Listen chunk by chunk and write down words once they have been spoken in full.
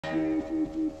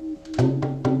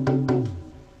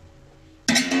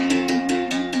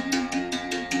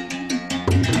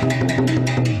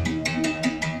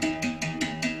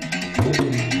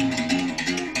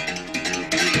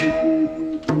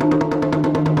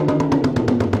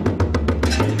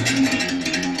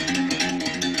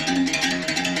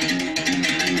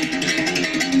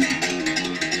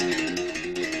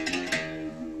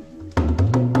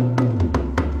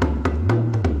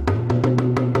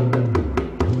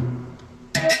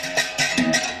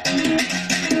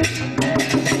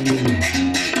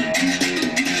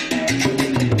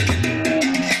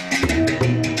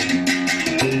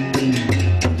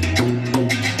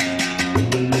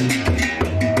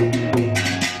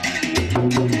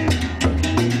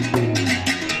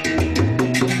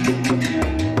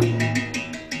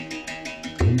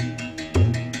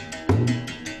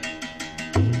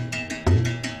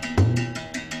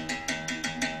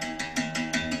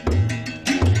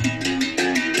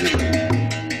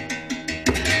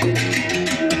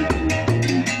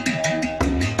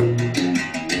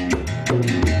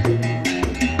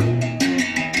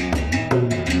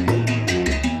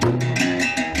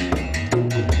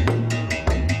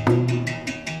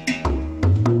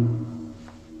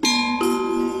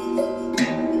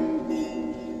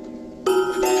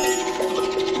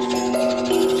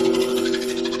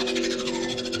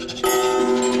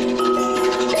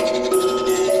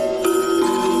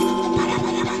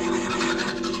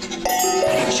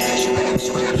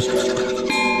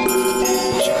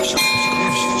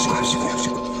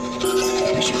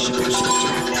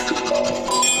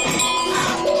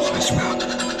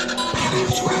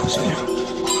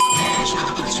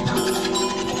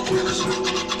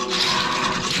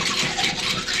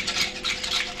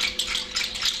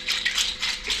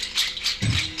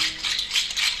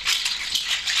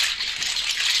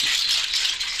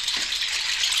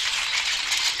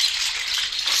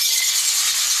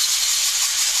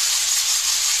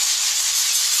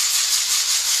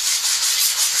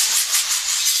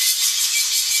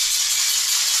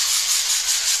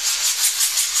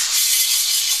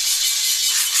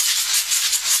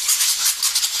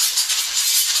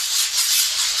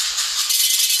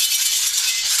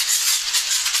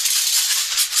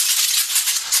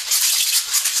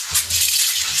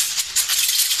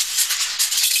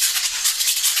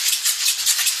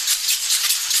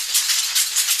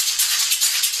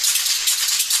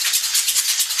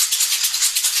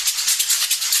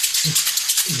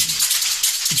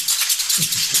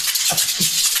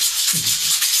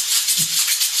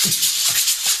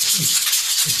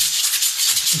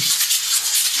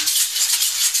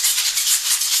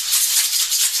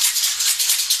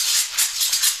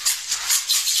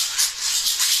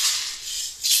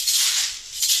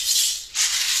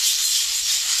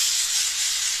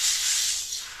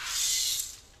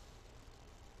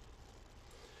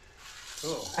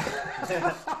Cool.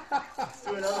 Let's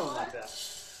do another one like that.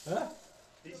 Huh?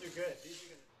 These are good. These are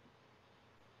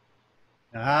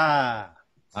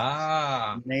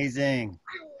good. Amazing.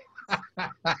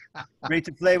 Great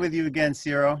to play with you again,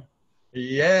 Cyro.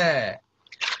 Yeah.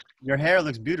 Your hair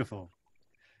looks beautiful.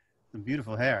 Some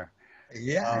beautiful hair.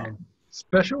 Yeah.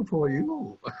 Special for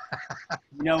you.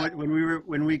 You know,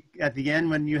 when we at the end,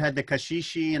 when you had the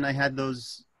kashishi and I had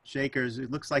those shakers,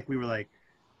 it looks like we were like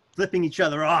flipping each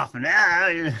other off and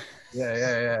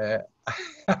Yeah.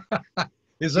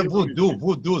 It's a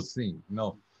voodoo thing,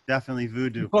 no. Definitely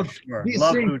voodoo But for sure. this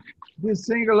Love thing, voodoo. this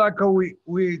thing like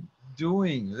we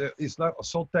doing, it's like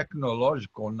so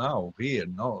technological now here.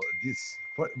 No, this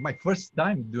my first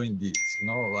time doing this.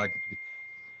 Like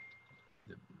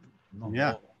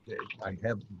Yeah. I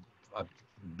have a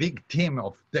big team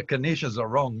of technicians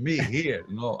around me here.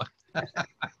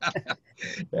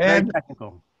 Very And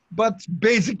technical. but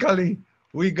basically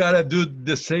we gotta do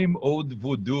the same old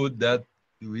voodoo that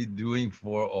we're doing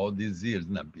for all these years,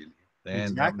 Nabil.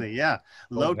 And Exactly. Yeah.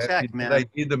 Low tech, man. I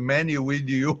did the menu with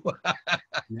you.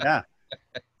 Yeah.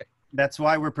 That's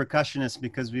why we're percussionists,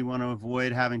 because we want to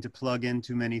avoid having to plug in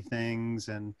too many things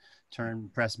and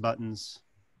press buttons.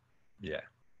 Yeah.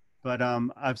 But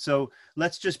so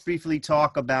let's just briefly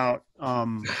talk about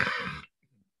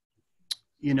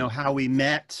you know, how we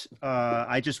met.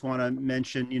 I just want to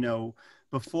mention, you know,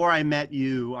 before I met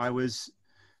you, I was,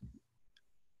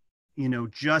 you know,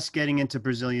 just getting into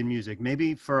Brazilian music.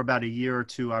 Maybe for about a year or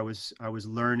two, I was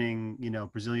learning, you know,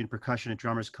 Brazilian percussion at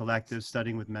Drummers Collective,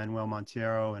 studying with Manuel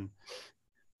Monteiro and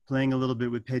playing a little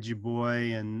bit with Peggy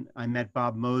Boy. And I met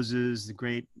Bob Moses, the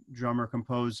great drummer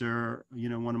composer, you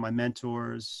know, one of my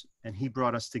mentors, and he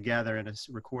brought us together in a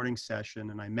recording session,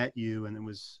 and I met you, and it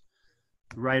was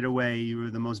right away. You were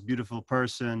the most beautiful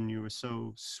person. You were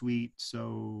so sweet,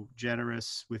 so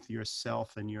generous with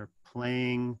yourself and your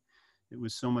playing. It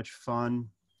was so much fun.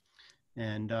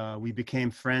 And we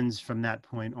became friends from that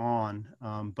point on.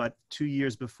 But 2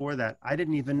 years before that, I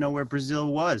didn't even know where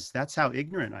Brazil was. That's how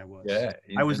ignorant I was. Yeah,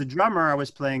 I was a drummer. I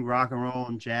was playing rock and roll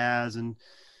and jazz and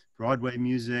Broadway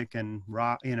music and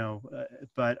rock, you know,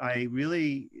 but I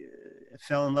really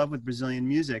fell in love with Brazilian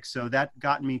music. So that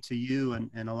got me to you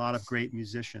and a lot of great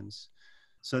musicians.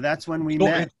 So that's when we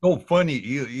met. It's so funny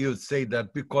you say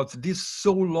that, because this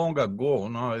so long ago,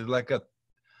 no, it's like a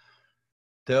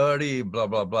 30 blah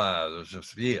blah blah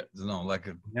just years, you know, like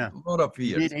a lot of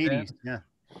years. Mid-80s, yeah.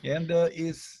 And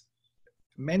is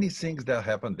many things that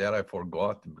happened there I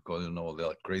forgot, because, you know,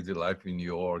 the crazy life in New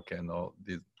York and all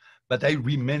this. But I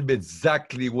remember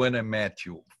exactly when I met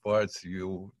you. First,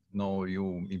 you know,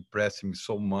 you impressed me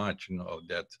so much, you know,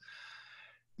 that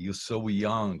you're so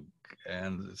young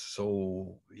and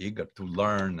so eager to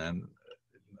learn and,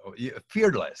 you know,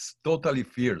 fearless, totally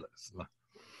fearless.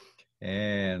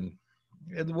 And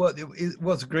it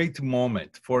was a great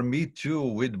moment for me too,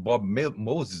 with Bob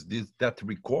Moses, that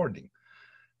recording.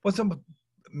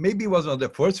 Maybe it was one of the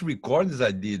first recordings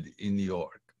I did in New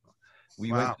York.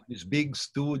 We went to this big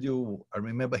studio. I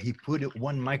remember he put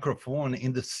one microphone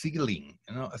in the ceiling.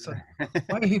 You know, I said,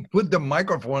 why he put the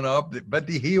microphone up? But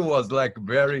he was like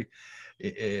very,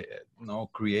 you know,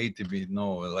 creative, you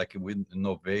know, like with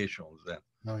innovations. And,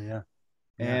 oh yeah.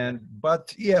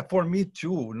 But yeah, for me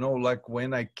too, you know, like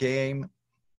when I came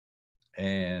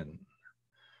and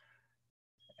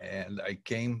I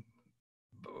came,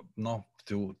 you know,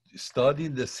 to study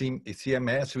the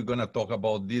CMS. We're going to talk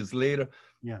about this later.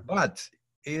 Yeah. But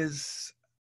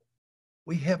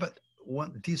we have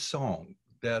this song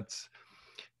that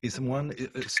is one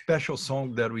special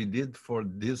song that we did for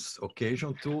this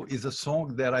occasion too. Is a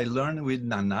song that I learned with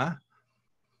Nana,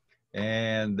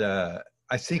 and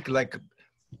I think like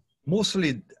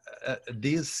mostly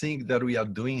this thing that we are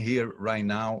doing here right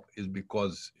now is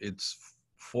because it's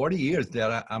 40 years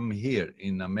that I'm here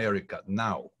in America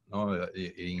now,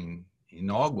 in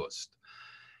August.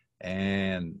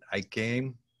 And I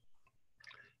came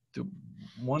to,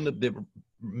 one of the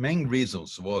main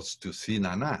reasons was to see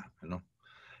Nana, you know,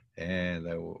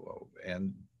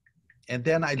 and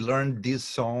then I learned this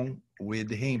song with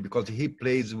him because he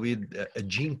plays with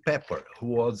Gene Pepper, who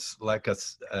was like a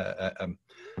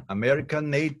American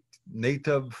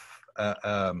native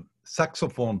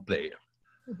saxophone player.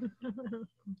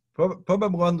 Probably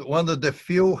one of the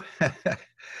few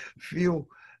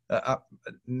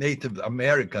Native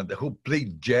Americans who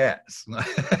played jazz.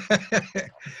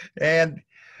 and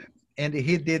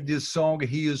he did this song.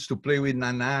 He used to play with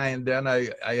Nana, and then I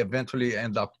eventually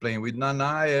end up playing with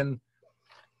Nana,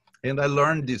 and I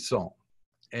learned this song.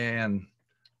 And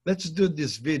let's do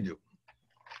this video.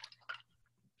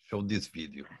 Show this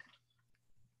video.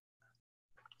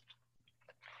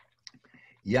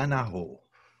 Yanaho.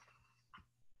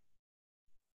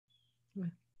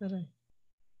 Peraí.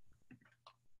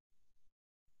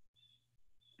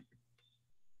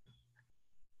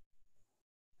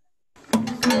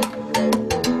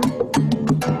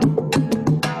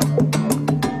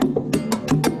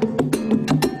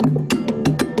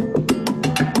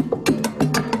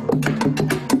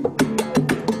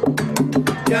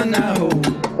 Yanaho,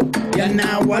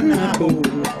 Yanawanaho,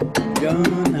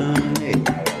 Yanane,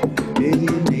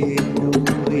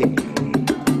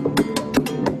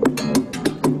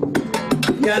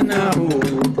 Yanaho,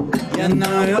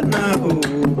 Yanayanaho,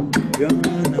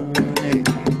 Yanane,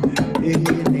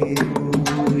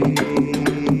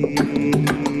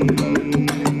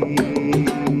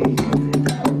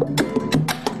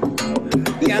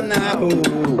 Yanaho,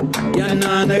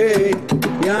 Yanane,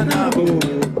 Yanaho,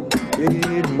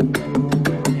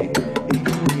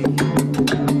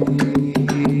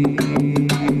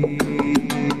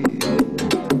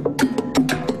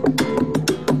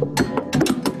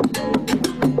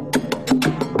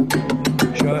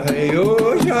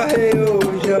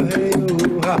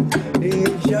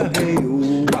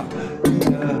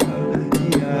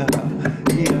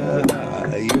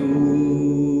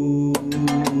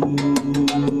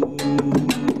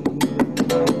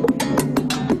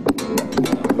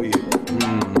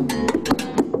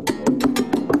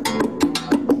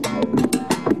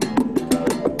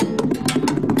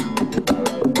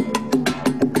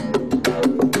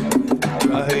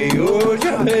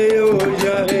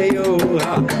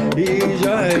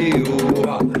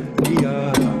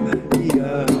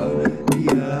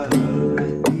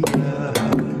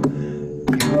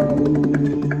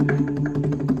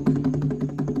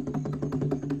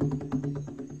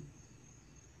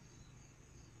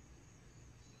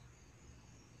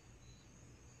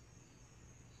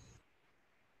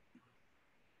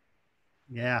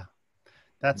 Yeah,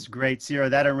 that's great, Cyro.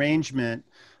 That arrangement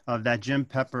of that Jim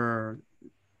Pepper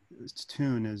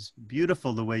tune is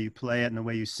beautiful. The way you play it and the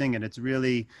way you sing it, it's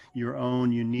really your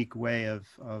own unique way of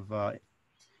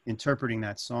interpreting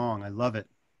that song. I love it.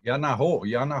 Yanaho,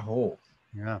 Yanaho.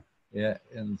 Yeah, Yeah,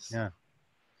 and yeah.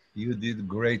 you did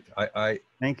great.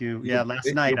 Thank you. Yeah,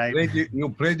 last night you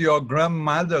played your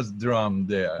grandmother's drum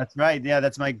there. That's right. Yeah,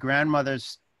 that's my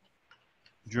grandmother's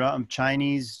drum,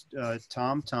 Chinese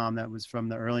tom-tom that was from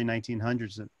the early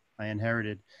 1900s that I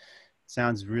inherited.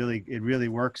 Sounds really, it really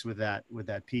works with that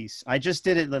piece. I just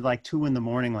did it at like 2 in the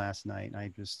morning last night.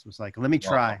 I just was like, let me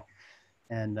try. Wow.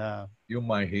 And You're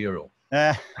my hero.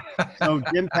 so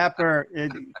Jim Pepper,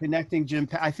 connecting Jim,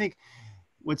 I think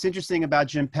what's interesting about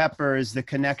Jim Pepper is the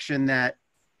connection that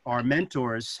our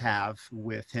mentors have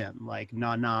with him, like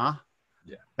Nana,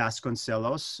 yeah,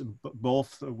 Vasconcelos.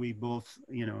 We both,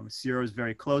 you know, Cyro is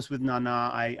very close with Nana.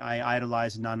 I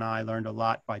idolized Nana. I learned a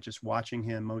lot by just watching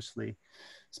him mostly.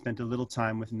 Spent a little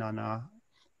time with Nana.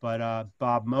 But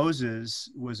Bob Moses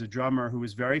was a drummer who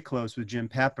was very close with Jim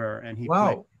Pepper, and he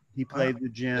played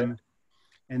with Jim. Yeah.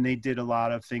 And they did a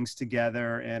lot of things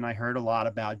together, and I heard a lot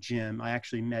about Jim. I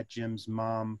actually met Jim's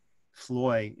mom,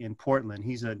 Floy, in Portland.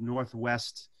 He's a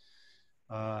Northwest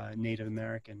Native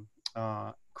American.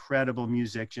 Incredible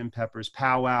music, Jim Pepper's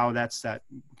Powwow, that's that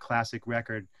classic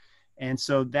record. And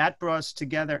so that brought us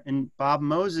together, and Bob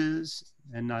Moses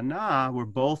and Nana were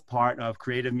both part of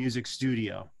Creative Music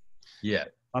Studio. Yeah.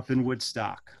 Up in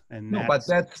Woodstock. And no, but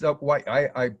that's why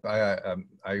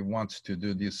I want to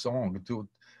do this song to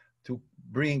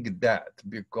bring that,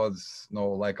 because you know,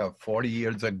 like 40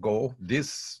 years ago,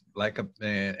 this like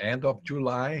end of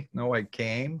July, you know, I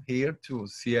came here to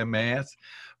CMS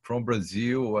from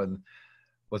Brazil, and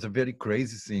was a very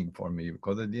crazy thing for me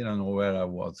because I didn't know where I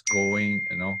was going,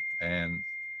 you know, and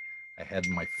I had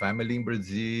my family in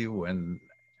Brazil, and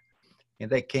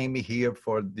I came here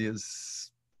for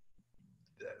this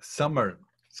summer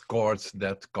course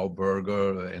that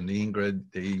Karlberger and Ingrid,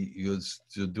 they used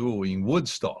to do in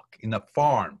Woodstock, in a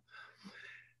farm.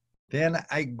 Then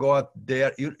I got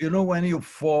there, you know, when you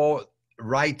fall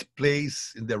right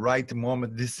place in the right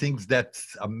moment, these things that,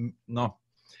 no.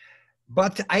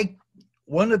 But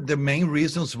one of the main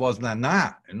reasons was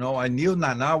Nana, you know, I knew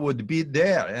Nana would be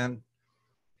there.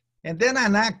 And then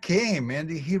Nana came, and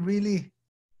he really,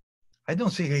 I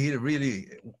don't think he really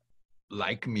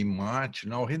like me much.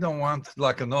 No, he don't want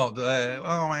like, no,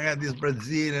 oh my God, this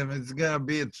Brazilian, it's gonna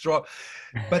be strong.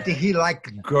 But he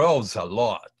liked girls a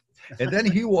lot. And then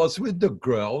he was with the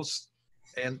girls,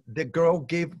 and the girl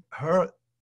gave her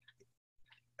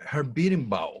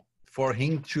berimbau for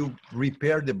him to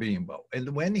repair the berimbau.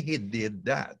 And when he did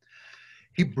that,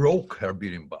 he broke her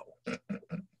berimbau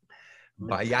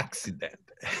by accident.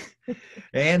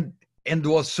 And it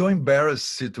was so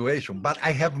embarrassed situation, but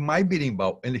I have my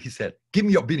berimbau. And he said, give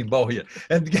me your berimbau here.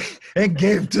 And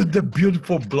gave to the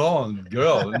beautiful blonde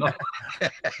girl. You know?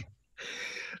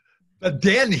 But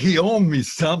then he owed me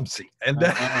something. And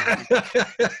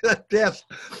that's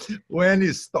when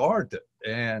it started.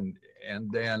 And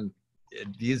then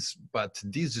this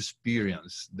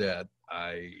experience that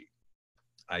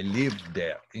I lived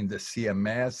there in the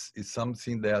CMS is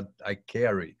something that I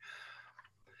carry.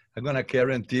 I'm gonna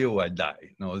carry until I die.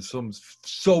 You know, it's some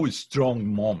so strong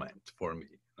moment for me.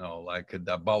 You know, like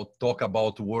talk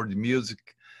about world music.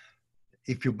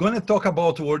 If you're gonna talk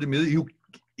about world music,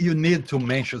 you need to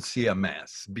mention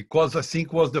CMS, because I think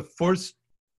it was the first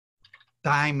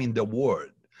time in the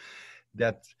world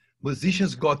that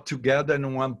musicians got together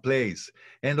in one place,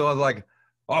 and it was like,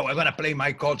 oh, I'm gonna play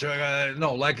my culture.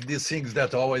 No, like these things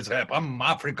that always happen. I'm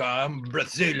Africa, I'm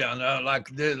Brazilian, like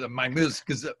this, my music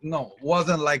is, no,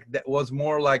 wasn't like that. Was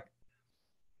more like,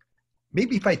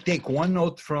 maybe if I take one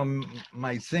note from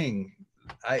my thing,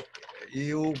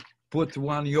 you put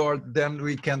one then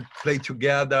we can play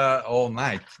together all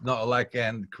night, no, like,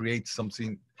 and create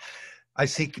something. I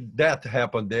think that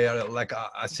happened there, like,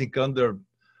 I think under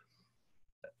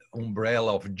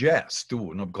umbrella of jazz too,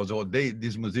 you know, because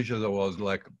these musicians was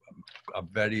like a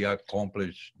very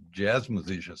accomplished jazz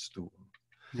musicians too.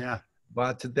 Yeah.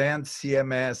 But then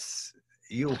CMS,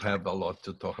 you have a lot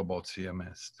to talk about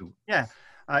CMS too. Yeah.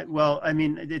 Well, I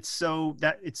mean, it's so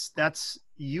that's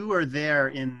you were there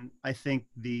in, I think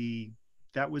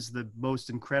that was the most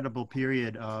incredible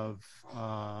period of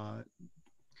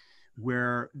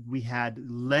where we had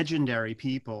legendary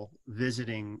people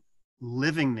visiting,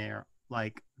 living there,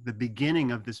 like the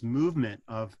beginning of this movement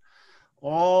of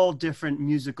all different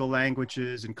musical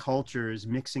languages and cultures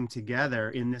mixing together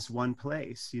in this one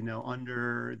place, you know,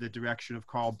 under the direction of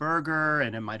Karlberger,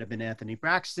 and it might have been Anthony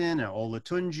Braxton and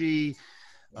Olatunji.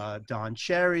 Don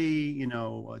Cherry, you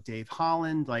know, Dave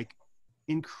Holland, like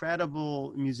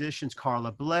incredible musicians,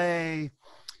 Carla Bley,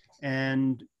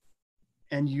 and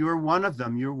you're one of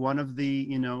them. You're one of the,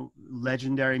 you know,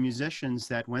 legendary musicians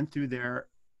that went through there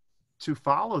to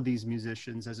follow these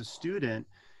musicians as a student.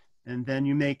 And then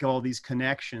you make all these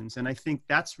connections. And I think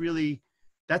that's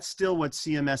still what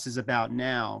CMS is about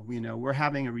now. You know, we're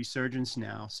having a resurgence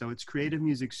now. So it's Creative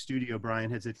Music Studio.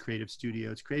 Brian has it Creative Studio.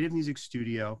 It's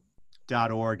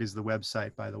creativemusicstudio.org is the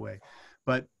website, by the way.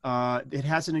 But it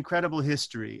has an incredible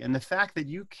history. And the fact that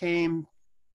you came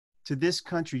to this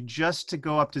country just to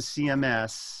go up to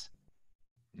CMS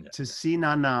to see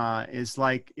Nana is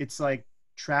like, it's like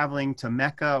traveling to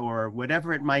Mecca or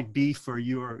whatever it might be for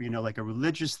your, you know, like a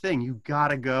religious thing. You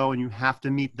gotta go and you have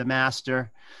to meet the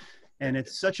master. And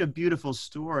it's such a beautiful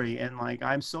story. And like,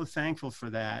 I'm so thankful for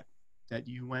that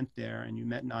you went there and you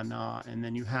met Nana, and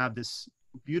then you have this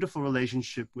beautiful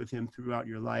relationship with him throughout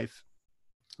your life.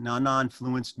 Nana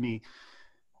influenced me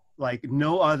like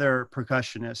no other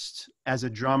percussionist as a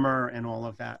drummer and all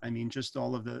of that. I mean, just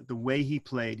all of the way he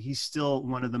played, he's still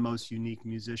one of the most unique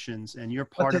musicians, and you're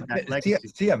part of that legacy.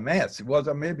 CMS was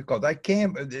amazing because I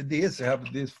came,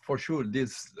 have this for sure,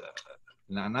 this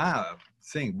Nana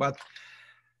thing, but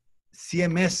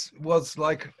CMS was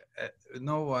like,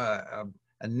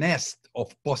 a nest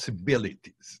of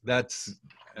possibilities. That's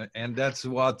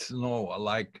what,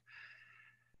 like,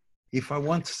 if I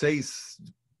want to say,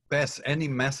 pass any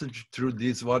message through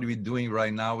this, what we're doing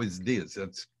right now is this: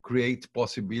 it's create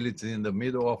possibilities in the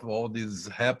middle of all this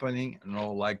happening.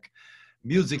 Like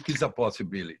music is a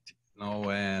possibility.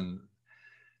 And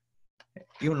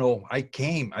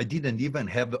I didn't even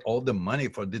have all the money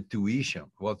for the tuition.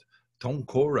 It was Tom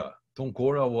Cora. Tom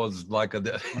Cora was like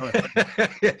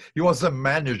he was a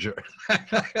manager.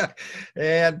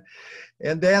 and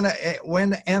then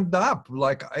when end up,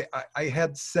 like I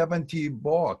had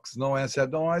 $70. I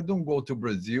said, no, I don't go to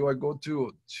Brazil. I go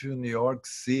to New York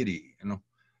City,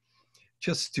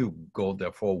 just to go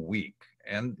there for a week.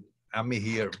 And I'm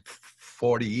here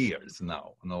 40 years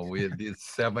now, with this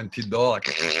 $70.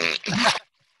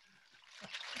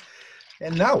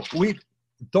 And now we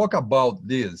talk about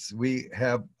this. We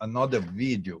have another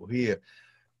video here.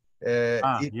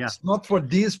 It's not for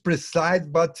this precise,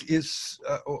 but it's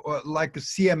like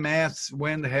CMS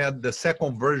when had the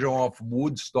second version of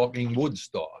Woodstock in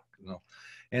Woodstock,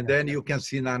 and then you can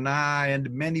see Nana and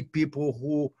many people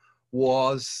who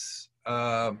was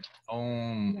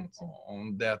on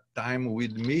that time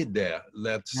with me there.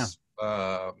 Let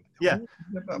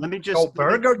me just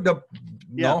Berger,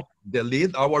 the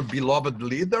lead, our beloved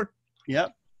leader.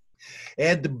 Yep.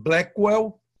 Ed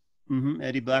Blackwell.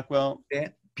 Eddie Blackwell.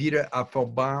 And Peter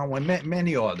Applebaum and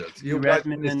many others. You're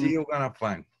gonna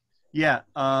find. Yeah.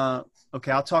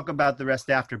 Okay, I'll talk about the rest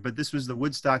after, but this was the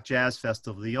Woodstock Jazz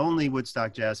Festival, the only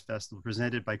Woodstock Jazz Festival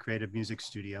presented by Creative Music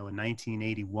Studio in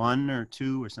 1981 or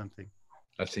 2 or something.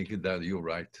 I think that you're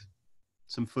right.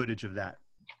 Some footage of that.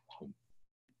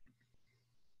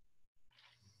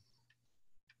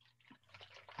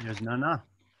 There's Nana.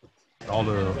 All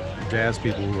the jazz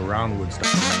people who were around Woodstock.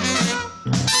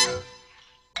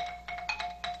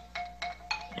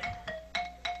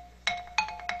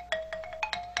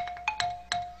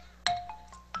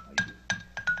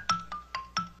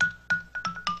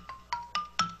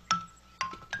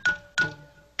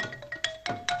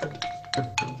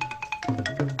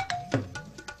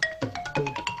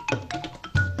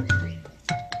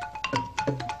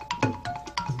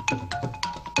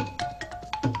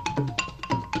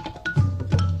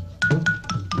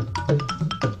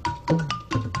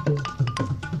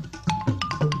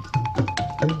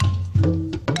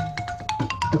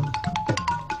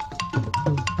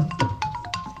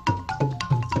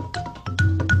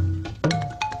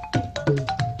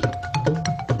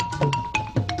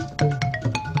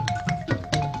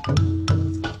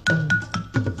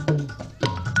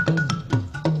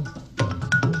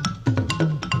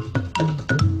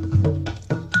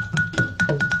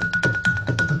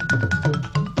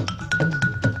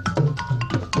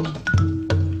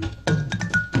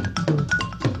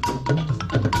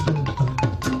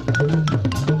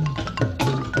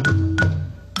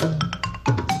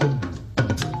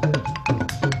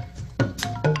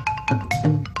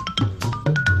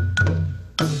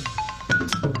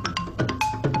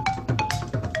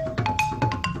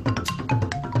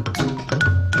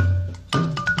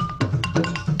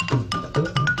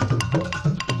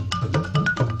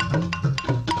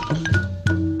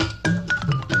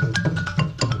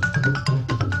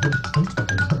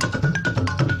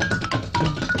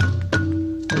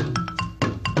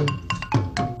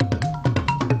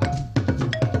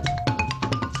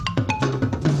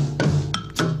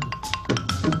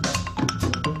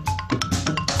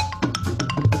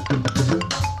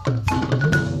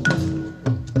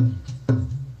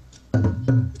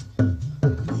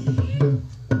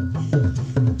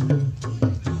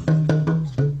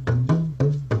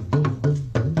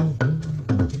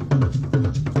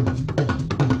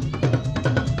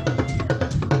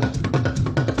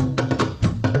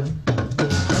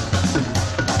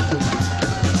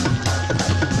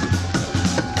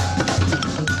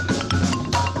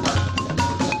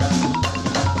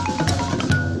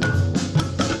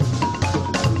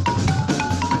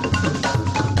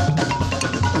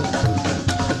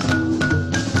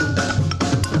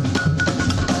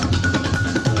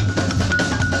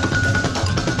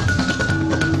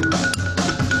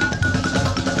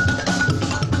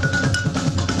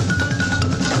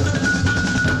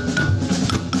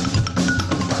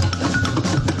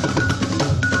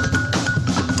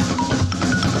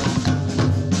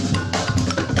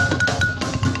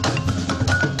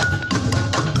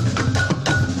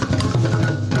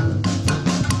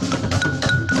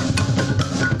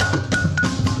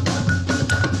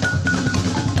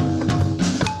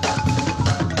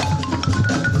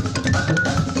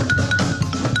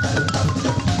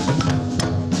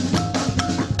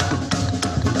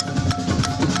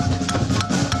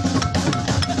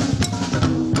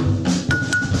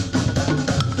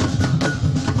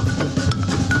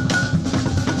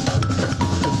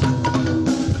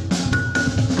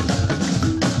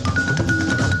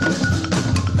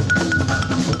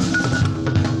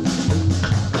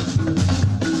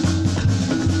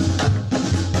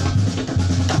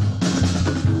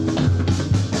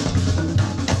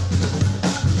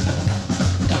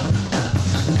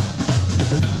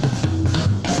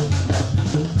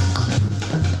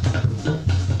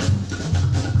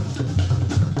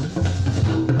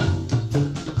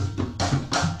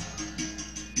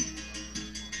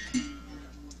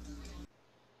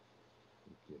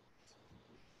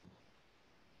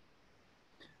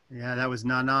 Yeah, that was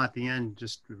Nana at the end,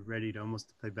 just ready to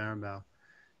almost play Barenbow.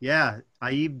 Yeah,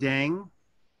 Aib Deng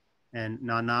and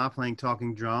Nana playing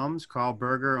talking drums, Carl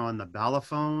Berger on the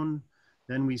balafone.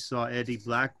 Then we saw Eddie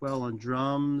Blackwell on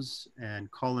drums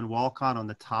and Colin Walcott on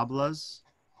the tablas,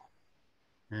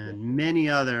 and many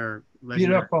other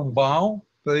legendary. Peter Pambão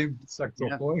played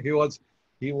saxophone. Yeah.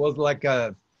 He was like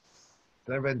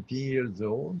 17 years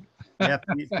old. Yeah,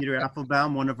 Peter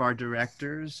Applebaum, one of our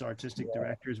directors, artistic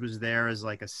directors, was there as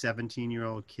like a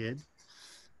 17-year-old kid.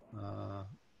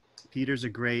 Peter's a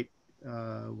great,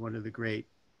 one of the great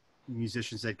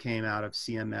musicians that came out of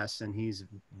CMS, and he's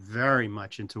very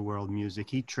much into world music.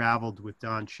 He traveled with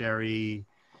Don Cherry.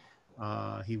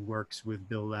 He works with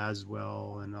Bill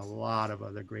Laswell and a lot of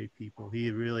other great people.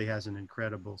 He really has an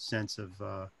incredible sense of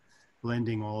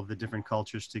blending all of the different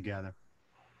cultures together.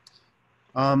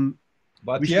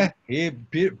 But yeah,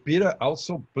 Peter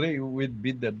also played with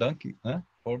Beat the Donkey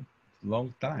for a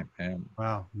long time, and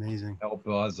wow, amazing, helped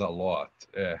us a lot.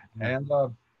 And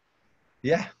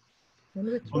yeah.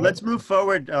 Well, let's move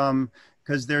forward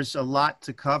because there's a lot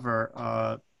to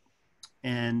cover,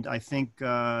 and I think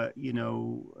you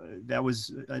know, that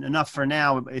was enough for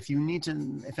now. If you need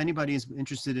to, if anybody is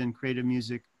interested in Creative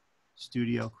Music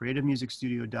Studio,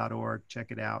 creativemusicstudio.org, check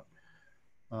it out.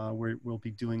 We'll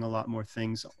be doing a lot more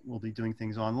things. We'll be doing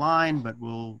things online, but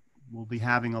we'll be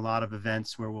having a lot of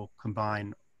events where we'll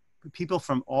combine people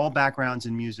from all backgrounds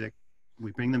in music.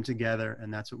 We bring them together,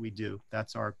 and that's what we do.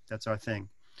 That's our thing.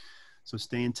 So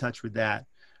stay in touch with that.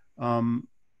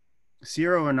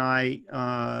 Cyro and I,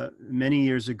 many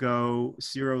years ago,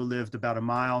 Cyro lived about a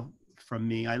mile from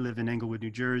me. I live in Englewood,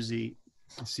 New Jersey.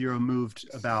 Cyro moved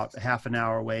about half an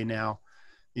hour away now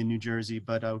in New Jersey,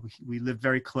 but we live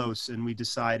very close, and we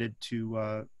decided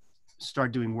to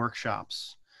start doing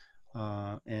workshops.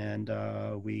 And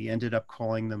we ended up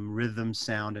calling them Rhythm,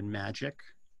 Sound, and Magic.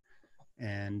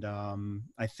 And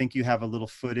I think you have a little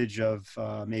footage of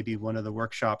maybe one of the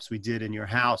workshops we did in your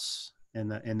house, in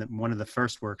one of the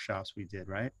first workshops we did,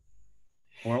 right?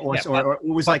 Or it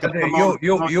was like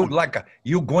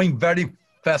you going very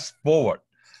fast forward.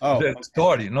 The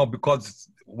story, because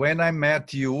when I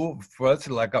met you first,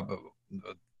 like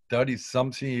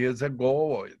 30-something years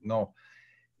ago,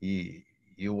 he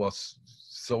was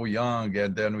so young,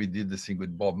 and then we did the thing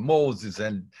with Bob Moses,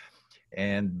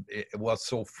 and it was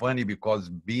so funny because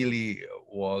Billy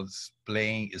was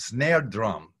playing snare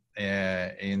drum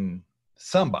in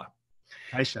samba.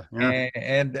 Aisha, yeah.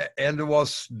 And it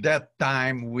was that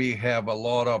time we have a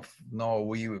lot of,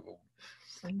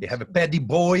 we have a Paddy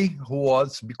Boy who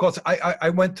was, because I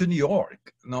went to New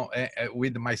York,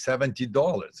 with my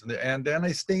 $70, and then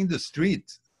I stay in the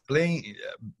street playing,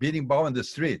 beating ball in the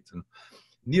street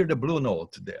near the Blue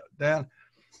Note there.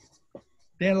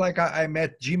 Then like I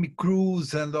met Jimmy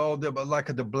Cruz, and all the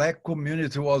black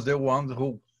community was the one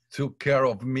who took care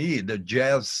of me, the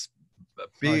jazz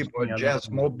people, Jazz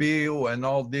Mobile and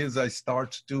all this. I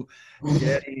started to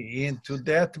get into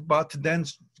that, but then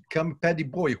come Paddy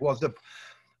Boy, who was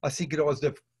I think it was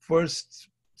the first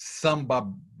samba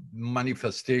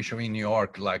manifestation in New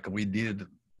York, like we did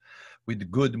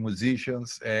with good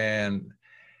musicians, and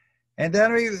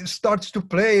then we started to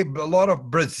play a lot of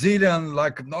Brazilian,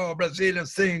 Brazilian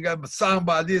sing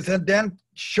samba, this, and then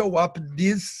show up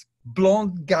this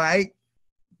blonde guy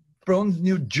from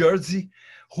New Jersey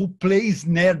who plays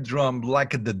snare drum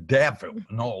like the devil,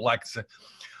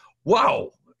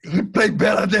 wow, he played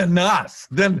better than us.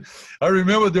 Then I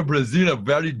remember the Brazilian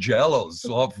very jealous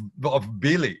of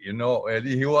Billy, and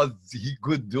he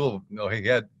could do,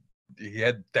 he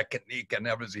had technique and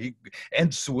everything,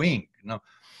 and swing,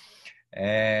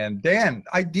 And then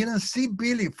I didn't see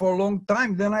Billy for a long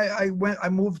time. Then I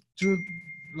moved to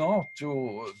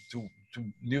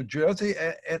New Jersey,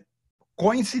 and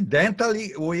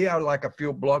coincidentally we are like a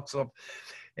few blocks of,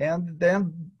 and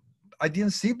then I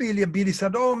didn't see Billy, and Billy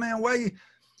said, "Oh man, why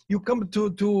you come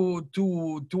to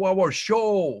our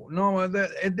show?"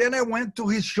 And then I went to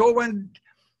his show, and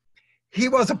he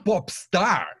was a pop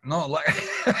star,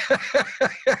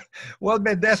 well,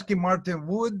 Medeski Martin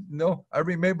Wood, I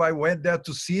remember I went there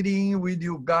to sit in with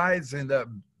you guys in the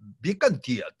Beacon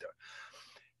Theater.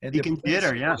 And Beacon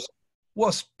Theater, yeah.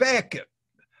 Was packed.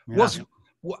 Yeah.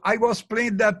 I was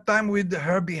playing that time with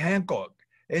Herbie Hancock,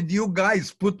 and you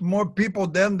guys put more people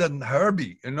than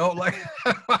Herbie,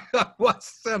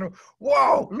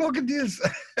 wow, look at this.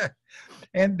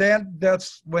 And then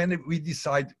that's when we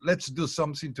decide, let's do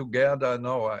something together.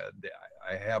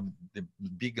 I have the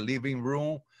big living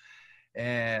room,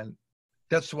 and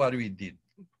that's what we did.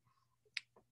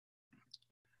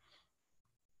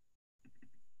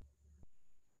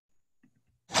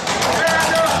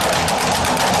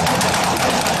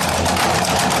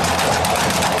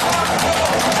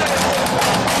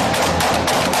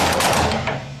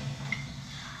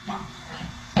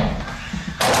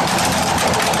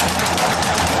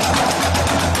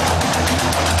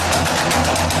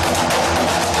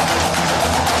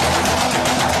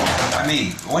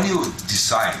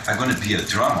 I'm going to be a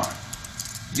drummer.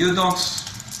 You don't,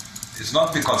 it's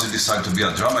not because you decide to be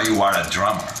a drummer, you are a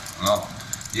drummer. No,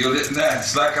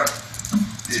 it's like a,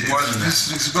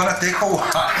 it's going to take a while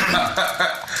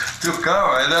to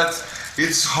come, and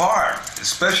it's hard,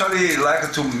 especially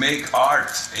like to make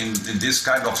art in this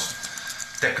kind of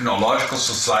technological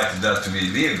society that we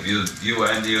live. You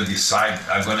decide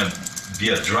I'm going to be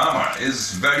a drummer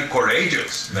is very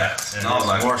courageous. That and no,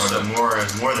 like more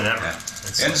than ever. Yeah.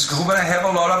 And it's going to have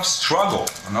a lot of struggle,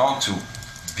 to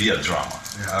be a drummer.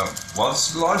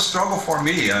 Was a lot of struggle for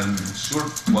me, and sure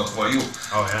what for you.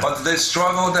 Oh, yeah. But the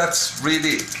struggle that's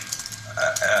really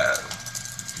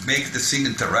make the thing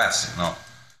interesting.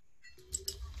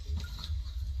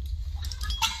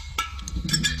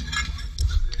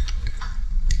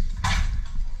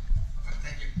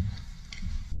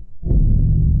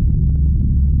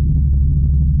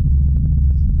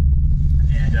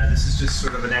 This is just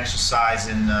sort of an exercise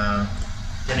in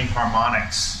getting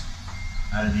harmonics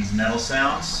out of these metal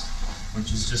sounds,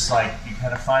 which is just like you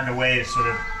kind of find a way to sort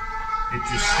of get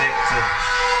your stick to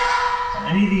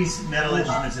any of these metal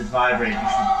instruments that vibrate. You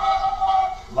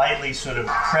should lightly sort of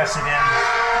press it in.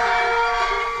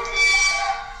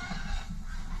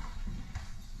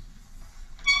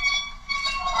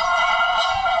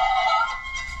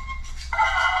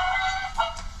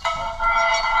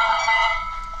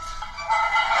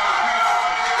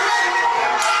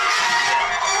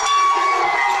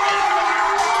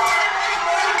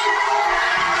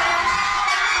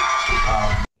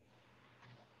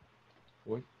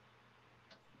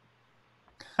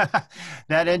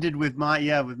 That ended with my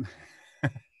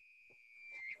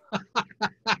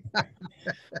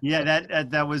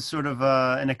that was sort of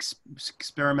an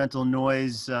experimental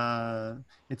noise.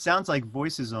 It sounds like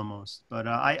voices almost, but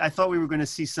I thought we were going to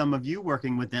see some of you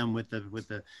working with them with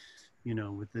the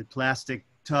plastic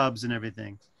tubs and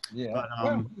everything. Yeah, but,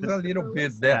 a little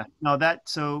bit there. Yeah, no,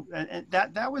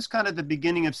 that was kind of the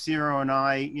beginning of Cyro and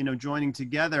I, joining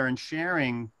together and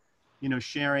sharing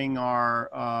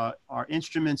our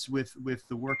instruments with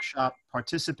the workshop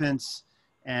participants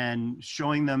and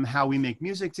showing them how we make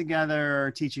music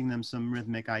together, teaching them some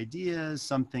rhythmic ideas.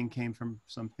 Some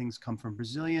things come from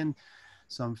Brazilian,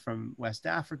 some from West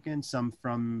African, some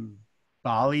from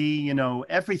Bali,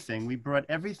 everything. We brought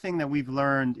everything that we've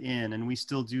learned in, and we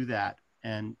still do that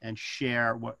and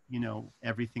share what,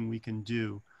 everything we can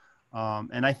do.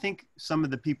 And I think some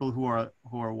of the people who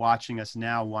are watching us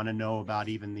now want to know about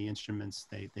even the instruments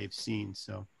they've seen.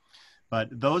 So, but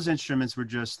those instruments were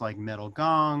just like metal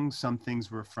gongs. Some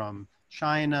things were from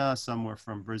China, some were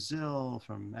from Brazil,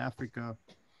 from Africa.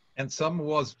 And some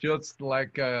was just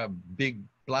like big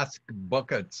plastic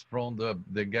buckets from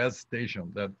the gas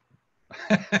station. That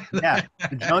Yeah,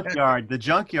 the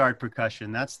junkyard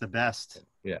percussion. That's the best.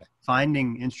 Yeah,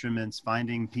 finding instruments,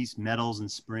 finding metals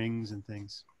and springs and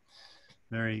things.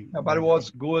 But it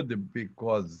was good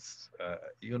because,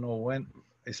 when,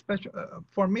 especially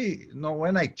for me,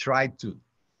 when I try to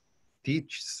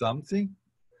teach something,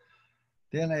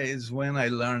 then is when I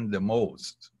learn the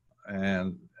most.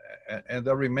 And I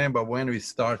remember when we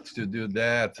start to do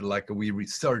that, like we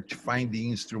research, find the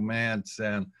instruments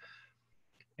and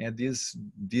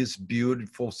this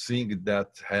beautiful thing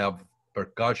that have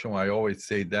percussion. I always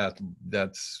say that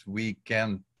we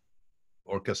can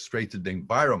orchestrate the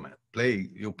environment.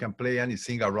 You can play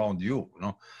anything around you,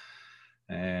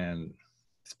 and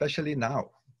especially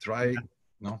now, try,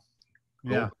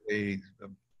 go play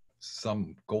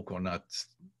some coconut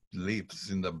leaves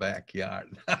in the backyard.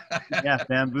 Yeah,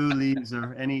 bamboo leaves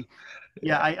or any.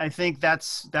 Yeah, I think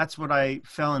that's what I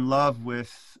fell in love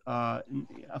with.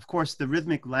 Of course, the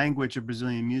rhythmic language of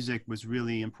Brazilian music was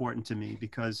really important to me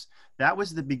because that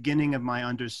was the beginning of my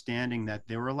understanding that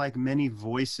there were like many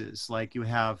voices. Like you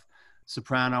have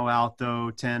soprano,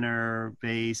 alto, tenor,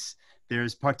 bass.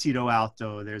 There's partido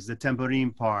alto. There's the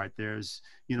tamborim part. There's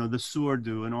the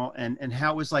surdo and all, and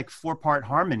how it was like 4-part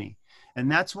harmony. And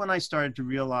that's when I started to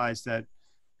realize that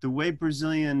the way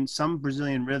some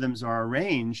Brazilian rhythms are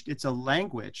arranged, it's a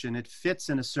language and it fits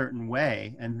in a certain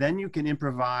way. And then you can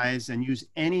improvise and use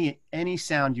any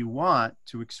sound you want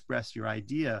to express your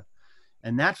idea.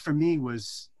 And that for me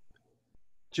was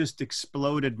just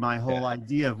exploded my whole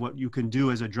idea of what you can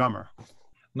do as a drummer.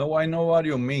 No, I know what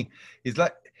you mean. It's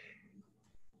like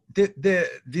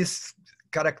this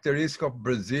characteristic of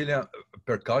Brazilian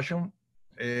percussion.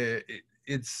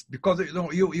 It's because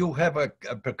you have a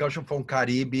percussion from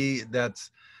Caribe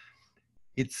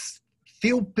it's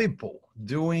few people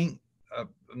doing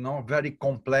very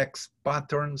complex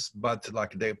patterns, but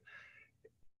like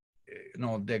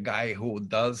the guy who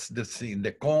does the thing,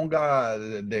 the conga,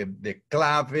 the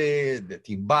clave, the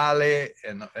timbale,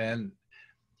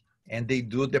 and they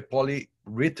do the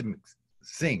polyrhythmic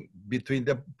thing between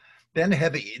the. Then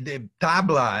have the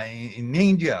tabla in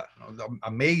India,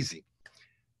 amazing,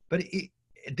 but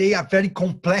they are very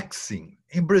complex thing.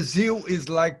 In Brazil, is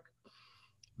like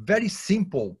very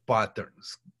simple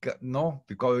patterns, no,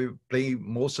 because we play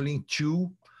mostly in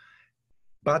two,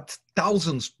 but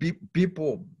thousands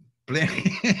people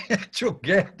playing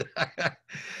together.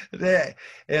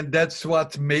 And that's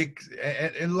what makes,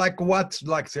 and like what's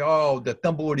like, say, oh, the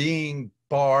tambourine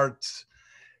parts,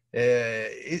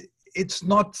 it's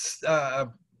not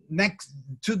next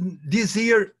to this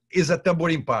year is a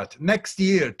tambourine part. Next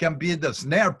year can be the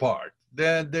snare part.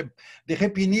 The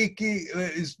repinique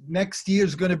is next year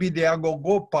is going to be the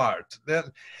agogo part.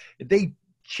 They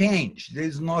change.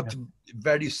 There's not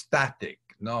very static.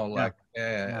 No, like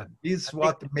this is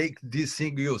what makes this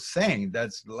thing you're saying.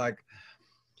 That's like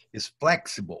it's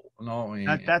flexible. No,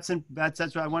 that's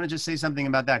what I want to just say something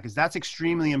about that, because that's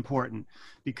extremely important.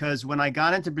 Because when I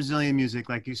got into Brazilian music,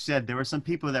 like you said, there were some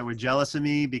people that were jealous of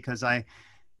me because I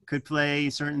could play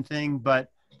a certain thing,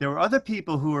 but there were other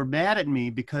people who were mad at me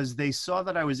because they saw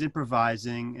that I was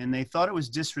improvising and they thought it was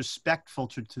disrespectful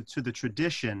to the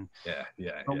tradition.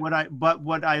 But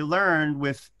what I learned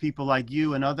with people like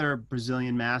you and other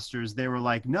Brazilian masters, they were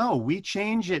like, no, we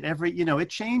change it every, it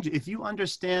changes. If you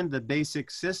understand the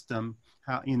basic system,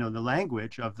 how, the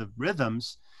language of the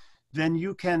rhythms, then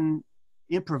you can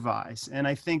improvise. And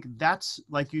I think that's,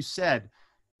 like you said,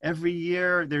 every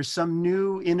year there's some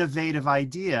new innovative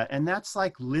idea, and that's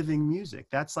like living music.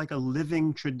 That's like a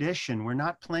living tradition. We're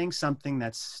not playing something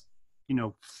that's,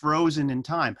 frozen in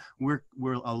time. We're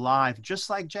alive, just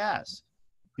like jazz.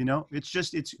 It's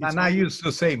just, it's and I used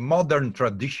to say modern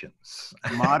traditions.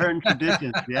 Modern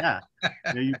traditions, yeah.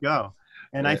 There you go.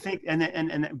 And I think,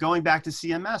 and going back to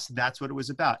CMS, that's what it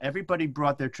was about. Everybody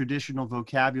brought their traditional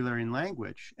vocabulary and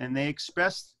language, and they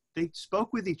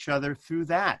spoke with each other through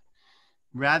that,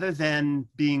 rather than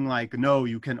being like, no,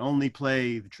 you can only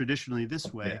play traditionally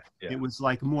this way. It was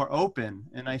like more open.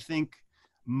 And I think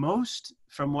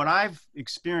from what I've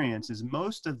experienced, is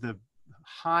most of the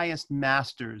highest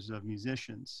masters of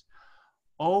musicians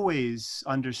always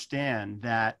understand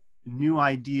that new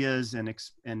ideas and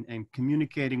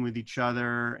communicating with each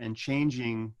other and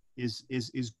changing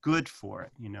is good for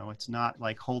it. It's not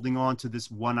like holding on to this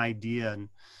one idea and,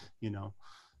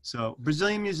 so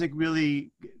Brazilian music really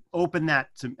opened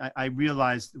that to, I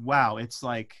realized, wow,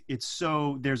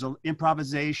 there's an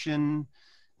improvisation,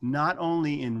 not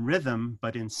only in rhythm,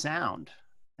 but in sound.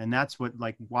 And that's what,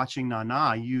 like watching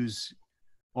Nana use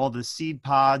all the seed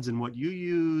pods and what you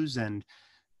use, and,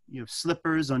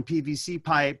 slippers on PVC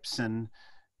pipes, and,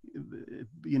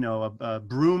 a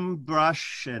broom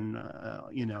brush, and,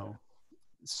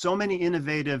 so many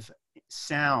innovative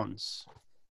sounds.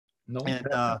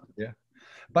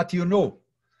 But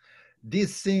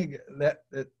this thing that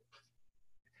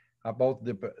about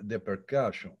the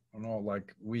percussion,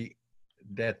 like we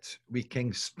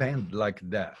can spend like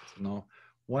that.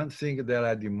 One thing that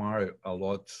I admire a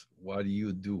lot what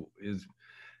you do is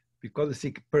because I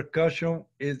think percussion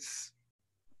it's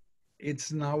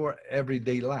in our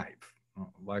everyday life.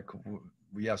 Like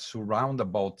we are surrounded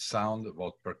about sound,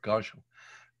 about percussion,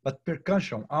 but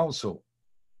percussion also.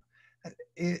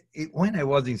 When I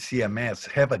was in CMS,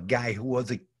 have a guy who was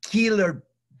a killer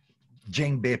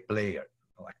djembe player.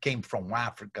 I came from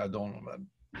Africa,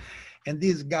 and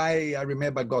this guy, I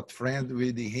remember, I got friends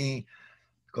with him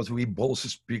because we both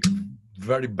speak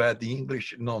very bad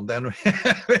English. Then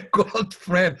we got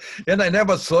friends, and I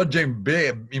never saw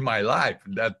djembe in my life.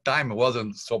 That time it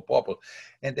wasn't so popular.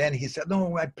 And then he said,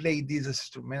 no, I play this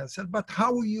instrument. I said, but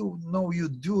how you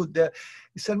do that?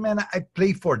 He said, man, I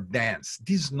play for dance.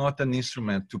 This is not an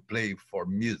instrument to play for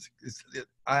music.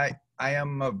 I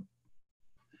am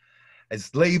a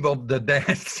slave of the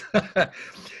dance.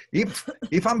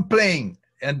 If I'm playing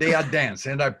and they are dance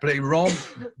and I play wrong,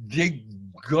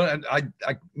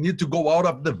 I need to go out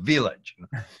of the village.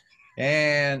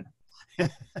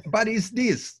 But it's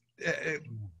this.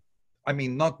 I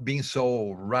mean, not being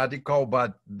so radical,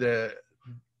 but the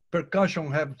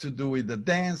percussion have to do with the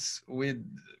dance, with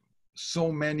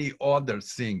so many other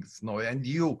things. And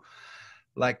you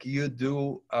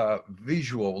do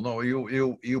visual.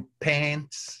 You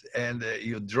paint and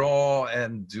you draw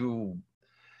and do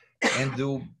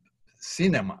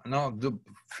cinema. Do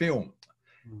film,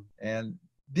 and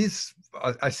this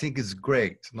I think is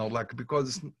great.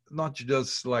 Because it's not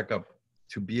just like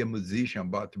to be a musician,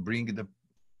 but to bring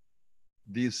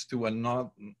this to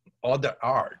other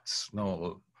arts.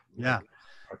 Yeah.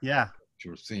 Yeah.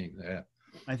 You're seeing, yeah.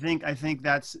 I think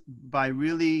that's by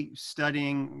really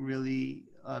studying really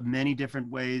many different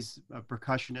ways of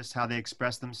percussionists, how they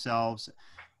express themselves.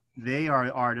 They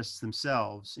are artists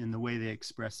themselves in the way they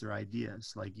express their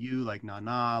ideas, like you, like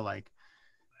Nana, like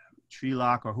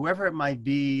Trilok, or whoever it might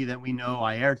be that we know,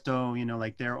 Aerto, you know,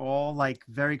 like they're all like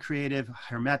very creative.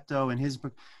 Hermeto and his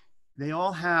book, they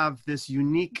all have this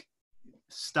unique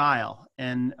style,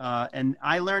 and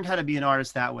I learned how to be an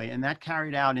artist that way, and that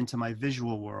carried out into my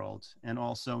visual world and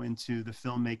also into the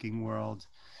filmmaking world.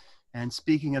 And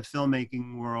speaking of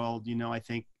filmmaking world, you know, I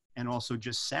think, and also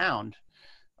just sound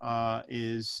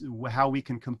is how we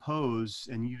can compose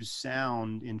and use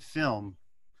sound in film.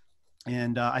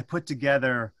 And I put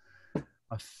together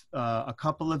a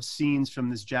couple of scenes from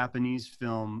this Japanese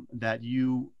film that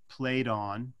you played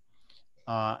on,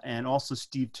 and also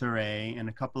Steve Turre and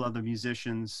a couple other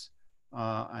musicians.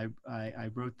 I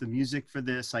wrote the music for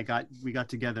this. We got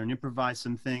together and improvised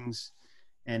some things,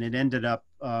 and it ended up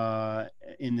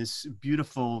in this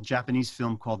beautiful Japanese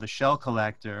film called The Shell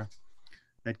Collector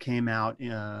that came out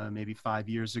maybe 5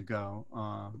 years ago.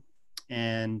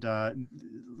 And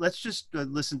let's just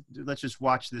let's just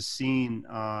watch this scene,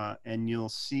 and you'll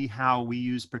see how we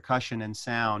use percussion and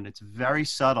sound. It's very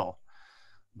subtle.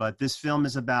 But this film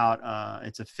is about,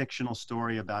 it's a fictional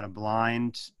story about a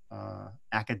blind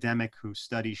academic who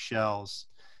studies shells.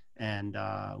 And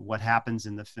what happens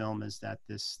in the film is that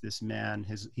this man,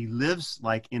 he lives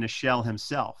like in a shell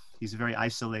himself. He's very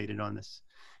isolated on this.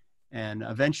 And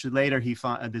eventually later,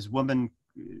 this woman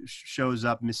shows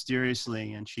up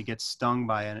mysteriously, and she gets stung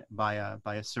by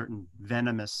a certain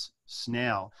venomous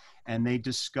snail. And they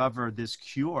discover this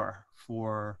cure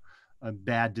for a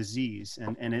bad disease,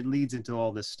 and it leads into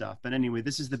all this stuff. But anyway,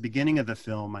 this is the beginning of the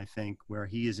film, I think, where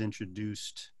he is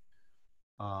introduced.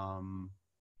 If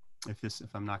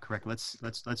I'm not correct,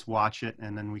 let's watch it,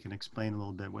 and then we can explain a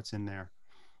little bit what's in there.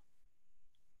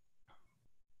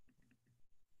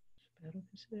 Espero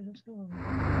que seja só.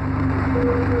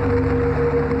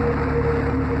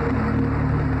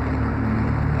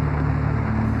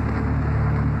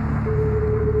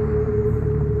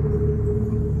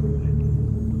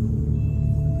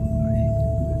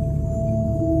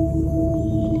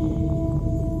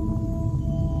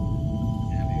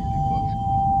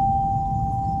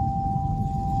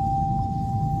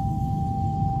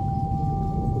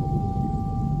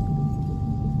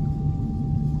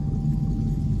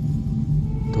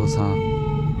 父さん、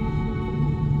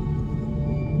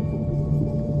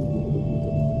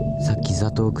さっき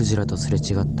ザトウクジラとすれ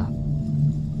違った。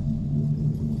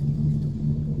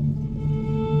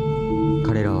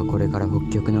彼らはこれから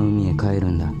北極の海へ帰る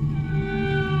んだ。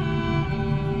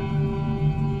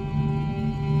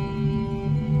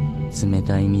冷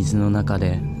たい水の中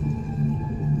で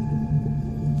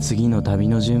次の旅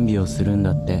の準備をするん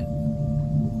だって。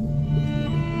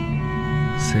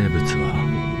生物は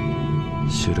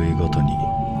種類ごとに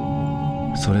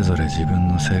それぞれ自分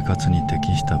の生活に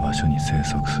適した場所に生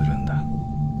息するんだ。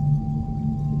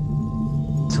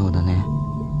そうだね。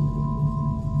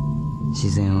自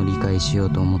然を理解しよ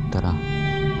うと思ったら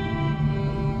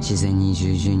自然に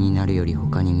従順になるより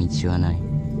他に道はない。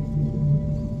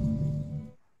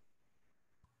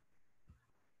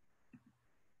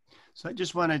So I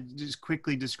just want to just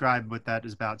quickly describe what that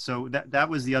is about. So that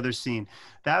was the other scene.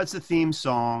 That was the theme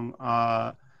song.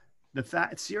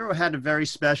 Cyro had a very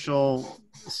special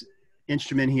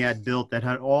instrument he had built that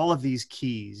had all of these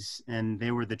keys, and they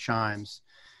were the chimes.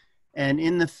 And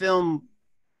in the film,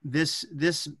 this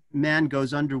man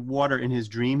goes underwater in his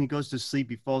dream. He goes to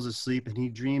sleep, he falls asleep, and he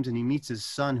dreams, and he meets his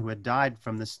son who had died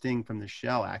from the sting from the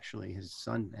shell, actually. His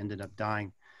son ended up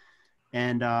dying.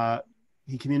 And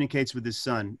he communicates with his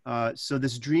son. So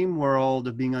this dream world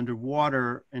of being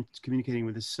underwater and communicating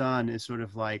with his son is sort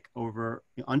of like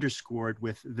underscored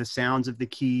with the sounds of the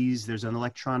keys. There's an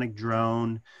electronic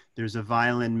drone. There's a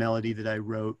violin melody that I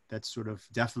wrote that's sort of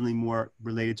definitely more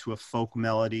related to a folk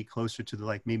melody, closer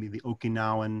to maybe the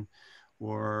Okinawan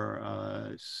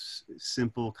or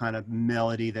simple kind of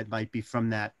melody that might be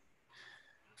from a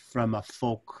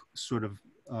folk sort of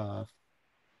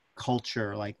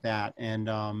culture like that.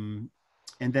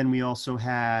 And then we also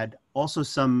had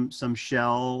some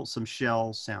shell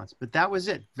sounds, but that was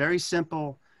it. Very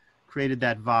simple, created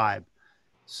that vibe.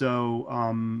 So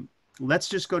let's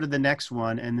just go to the next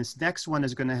one. And this next one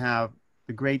is going to have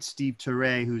the great Steve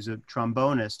Turre, who's a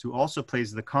trombonist, who also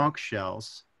plays the conch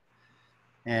shells.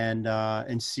 And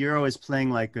Cyro is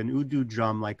playing like an udu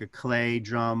drum, like a clay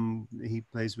drum. He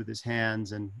plays with his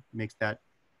hands and makes that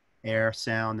air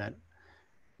sound that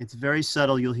it's very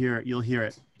subtle. You'll hear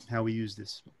it how we use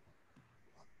this.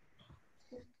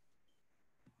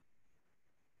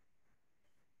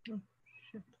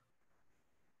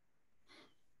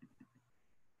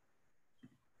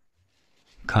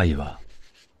 貝は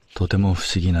とても不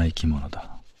思議な生き物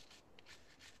だ。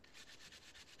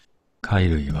貝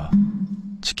類は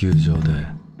地球上で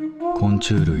昆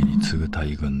虫類に次ぐ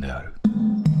大群である。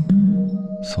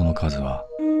その数は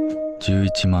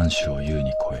11万種を優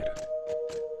に超える。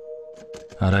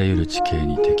あらゆる地形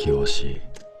に適応し、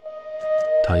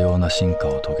多様な進化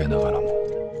を遂げながらも、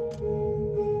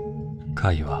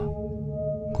貝は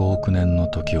5億年の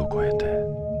時を超えて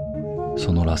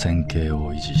その螺旋形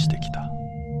を維持してきた。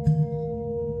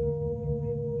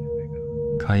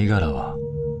貝殻は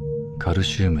カル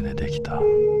シウムでできた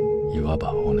いわば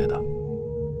骨だ。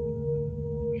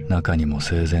中にも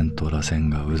整然と螺旋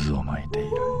が渦を巻いている。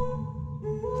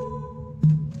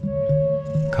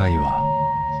貝は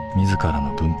自ら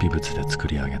の分泌物で作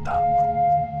り上げた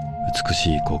美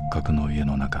しい骨格の家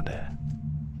の中で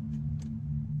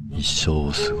一生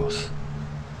を過ごす。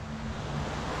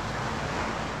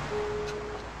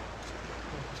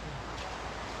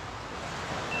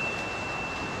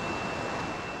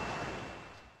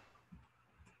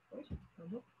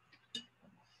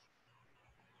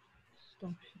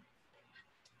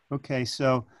Okay,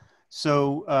 so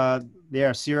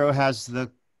there, Cyro has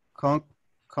the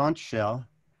conch shell,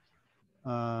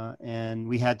 and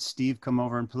we had Steve come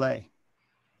over and play.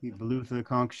 He blew through the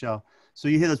conch shell. So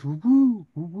you hear this woo woo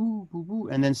woo woo woo woo,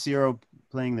 and then Cyro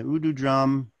playing the udu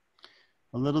drum,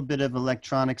 a little bit of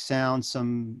electronic sound,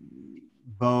 some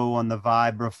bow on the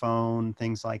vibraphone,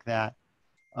 things like that.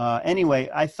 Anyway,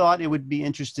 I thought it would be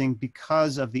interesting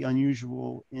because of the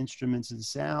unusual instruments and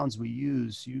sounds we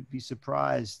use. You'd be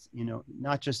surprised, you know,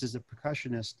 not just as a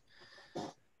percussionist,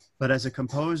 but as a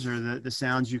composer, the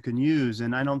sounds you can use.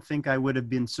 And I don't think I would have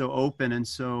been so open and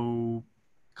so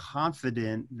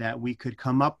confident that we could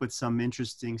come up with some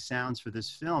interesting sounds for this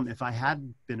film if I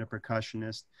had been a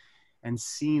percussionist and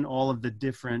seen all of the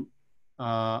different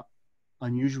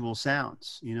unusual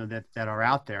sounds, you know, that are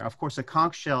out there. Of course, a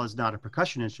conch shell is not a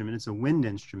percussion instrument, it's a wind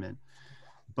instrument.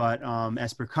 But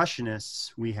as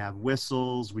percussionists, we have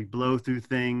whistles, we blow through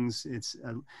things. It's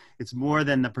more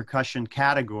than the percussion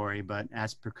category, but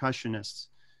as percussionists,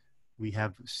 we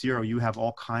have, Cyro, you have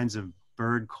all kinds of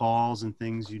bird calls and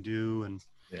things you do. And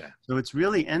yeah, so it's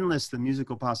really endless, the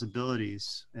musical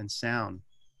possibilities and sound.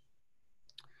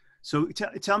 So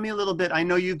tell me a little bit. I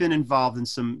know you've been involved in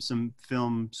some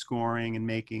film scoring and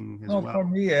making as well. For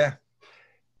me, yeah,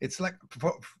 it's like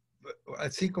I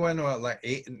think when I was like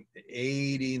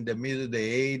 80 in the middle of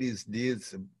the 80s,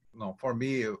 this for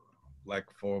me, like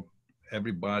for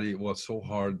everybody, it was so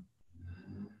hard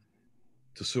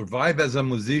to survive as a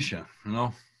musician, you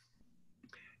know.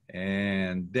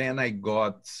 And then I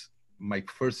got my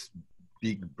first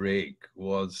big break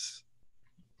was.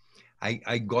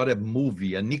 I got a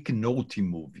movie, a Nick Nolte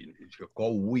movie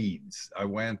called Weeds. I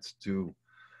went to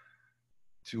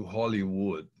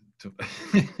Hollywood.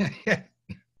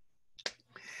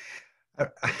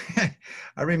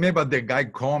 I remember the guy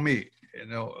called me, you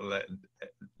know,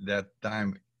 that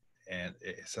time, and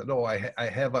he said, "Oh, I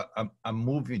have a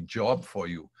movie job for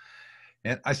you."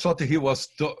 And I thought he was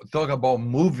talking about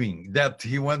moving, that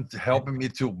he went helping me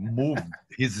to move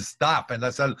his stuff. And I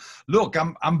said, "Look,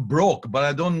 I'm broke, but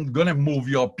I don't gonna move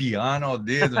your piano,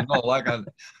 this, and not like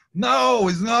no,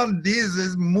 it's not this,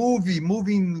 it's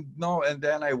moving, no." And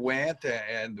then I went,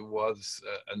 and it was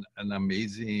an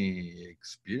amazing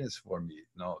experience for me,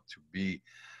 you know, to be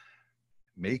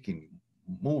making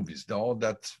movies, all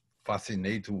that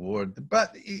fascinating world.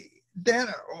 But then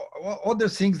other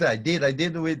things that I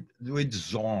did with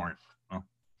Zorn.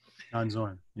 On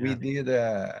Zorn,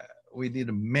 yeah. We did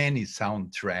many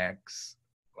soundtracks,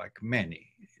 like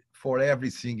many, for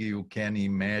everything you can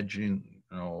imagine.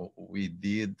 You know, we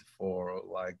did for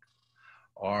like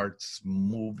arts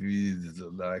movies,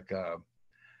 like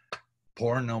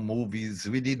porno movies.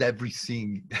 We did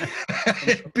everything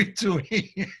between.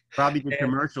 Probably did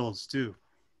commercials too.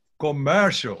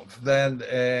 Commercials,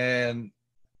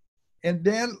 and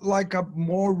then, like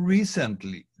more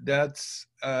recently, that's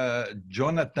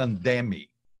Jonathan Demme.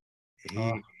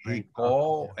 He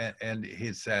called and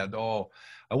he said, "Oh,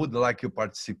 I would like you to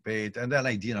participate." And then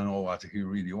I didn't know what he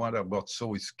really wanted. I got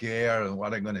so scared and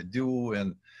what I'm gonna do,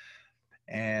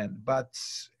 but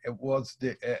it was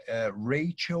the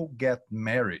Rachel Get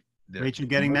Married. Rachel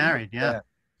Getting Married, yeah.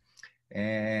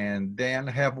 And then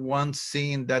have one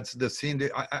scene, that's the scene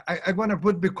that I'm going to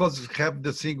put, because have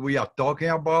the thing we are talking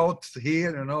about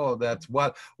here, you know, that's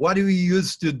what we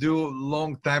used to do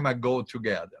long time ago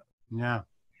together. Yeah.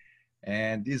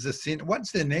 And is a scene,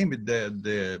 what's the name of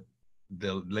the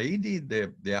lady,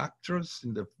 the actress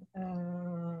in the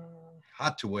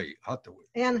Hathaway.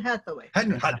 Anne Hathaway.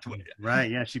 Anne Hathaway.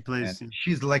 Right. Yeah, she plays. And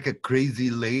she's like a crazy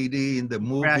lady in the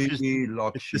movie.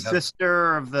 It's the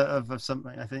sister of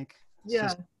something, I think.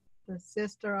 Yeah, the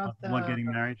sister of the one getting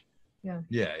married. Yeah.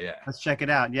 Yeah. Let's check it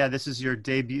out. Yeah, this is your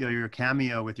debut, or your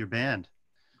cameo with your band.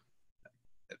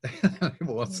 It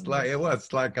was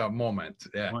like a moment.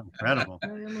 Yeah. Oh, incredible.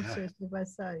 Eu não sei se vai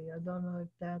sair. I don't know if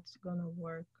that's gonna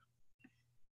work.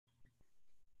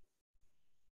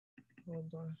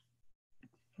 Hold on.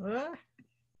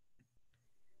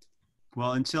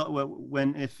 Well,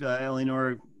 if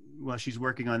Eleanor, while she's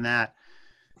working on that,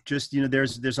 just,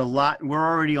 there's a lot. We're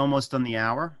already almost on the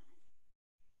hour,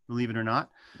 believe it or not.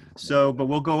 So, but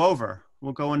we'll go over.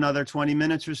 We'll go another 20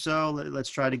 minutes or so. Let's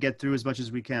try to get through as much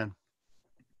as we can.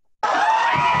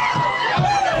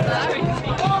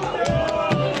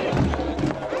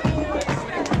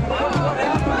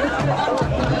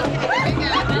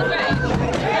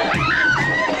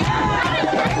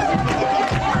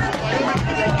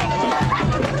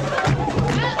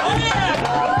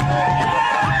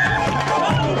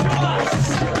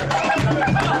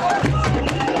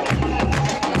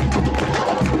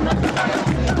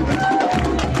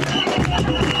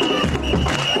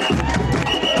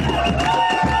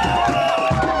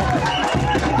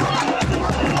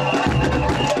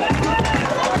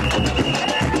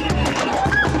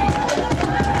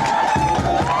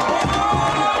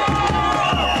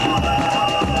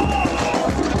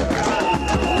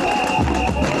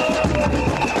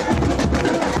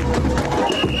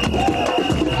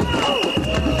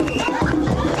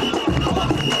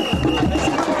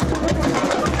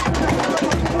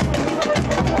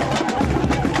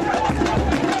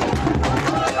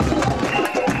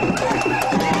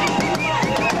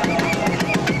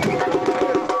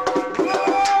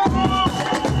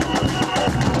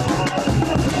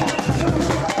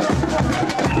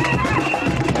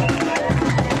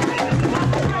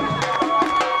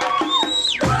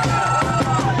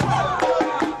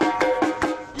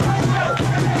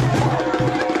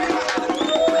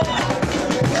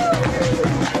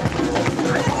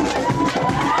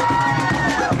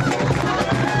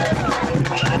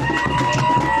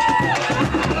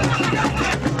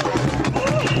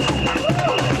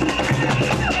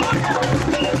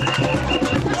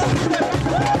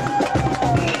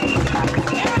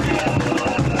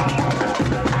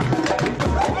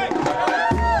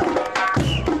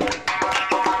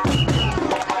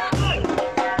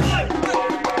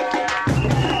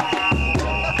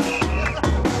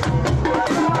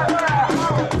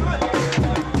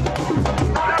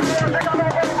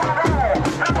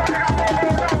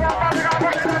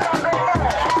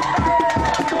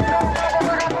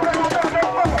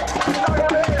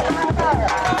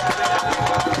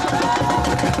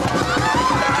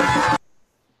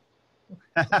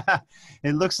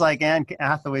 It looks like Anne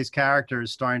Hathaway's character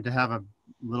is starting to have a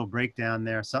little breakdown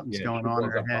there. Something's going on in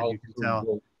her head, you can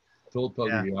tell.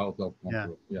 Totally out of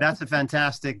control. Yeah. That's a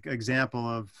fantastic example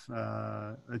of,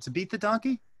 it's a Beat the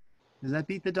Donkey? Is that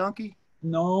Beat the Donkey?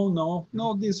 No,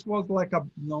 this was like I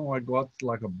got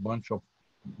like a bunch of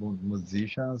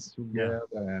musicians together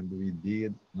and we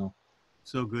did,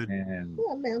 So good. And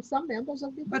some members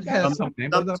of but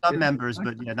some members,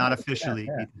 but yeah, not officially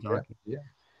Beat the Donkey.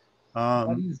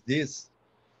 What is this?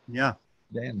 Yeah.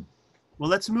 Then. Well,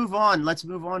 let's move on. Let's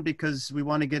move on because we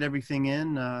want to get everything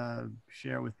in,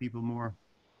 share with people more.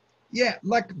 Yeah,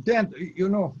 like then,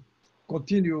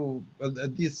 continue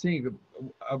this thing.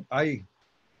 I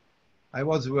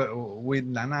was with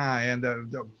Nana, and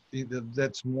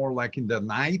that's more like in the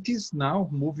 90s now,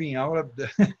 moving out of the,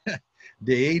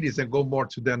 the 80s and go more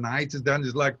to the 90s. Then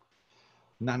it's like,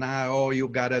 Nana, you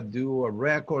gotta do a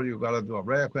record,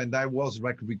 And I was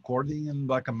like recording in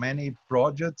like many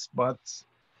projects, but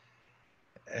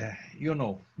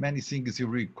many things you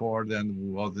record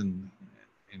and wasn't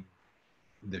in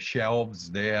the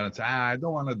shelves there. It's, I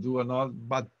don't want to do another,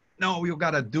 but no, you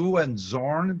gotta do. And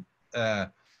Zorn,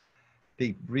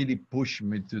 they really pushed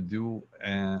me to do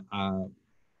an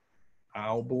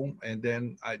album, and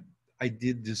then I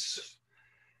did this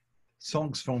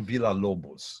songs from Villa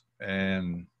Lobos.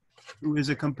 And who is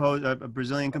a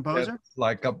Brazilian composer?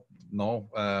 Like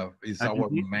is our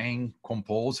main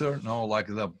composer. Like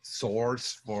the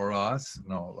source for us.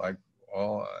 Like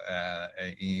all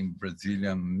in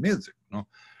Brazilian music.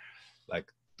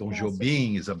 Like Tom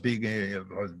Jobim is a big,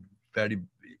 very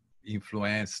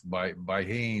influenced by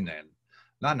him and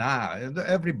Nana,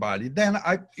 everybody. Then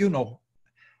I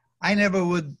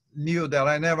never knew that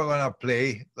I never gonna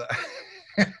play.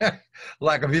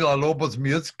 Like Villa Lobos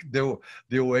music, the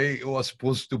way it was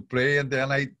supposed to play, and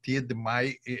then I did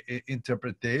my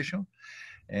interpretation,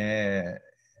 and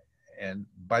and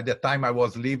by the time I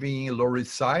was living in Lower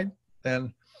East Side,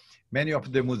 then many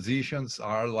of the musicians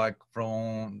are like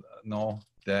from,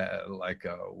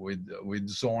 with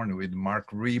Zorn, with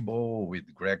Mark Rebo,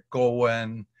 with Greg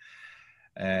Cohen,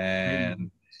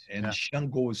 and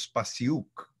Shango Spasiuk,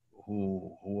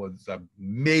 who was an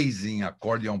amazing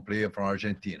accordion player from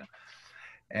Argentina.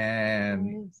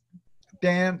 And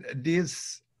then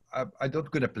this, I don't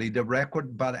gonna play the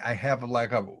record, but I have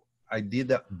I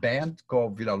did a band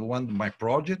called one of my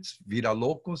projects, Vira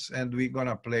Locos, and we're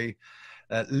gonna play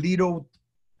little,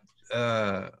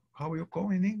 how you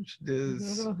call in English?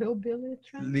 This Little Hillbilly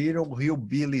Train. Little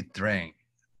Hillbilly Train.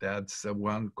 That's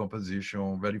one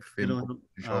composition, very famous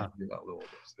composition of Vira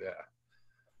Locos. Yeah.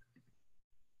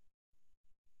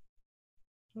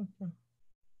 Okay.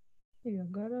 E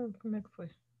agora, como é que foi?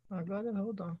 Agora,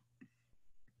 hold on.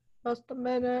 Just a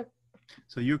minute.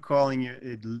 So you're calling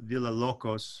it Villa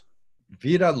Locos.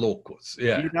 Vira Locos,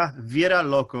 yeah. Vira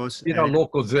Locos. Vira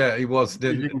Locos, yeah. It was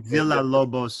the Villa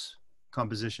Lobos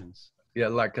compositions. Yeah,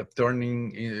 like a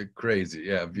turning crazy.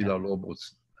 Yeah, Villa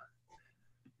Lobos.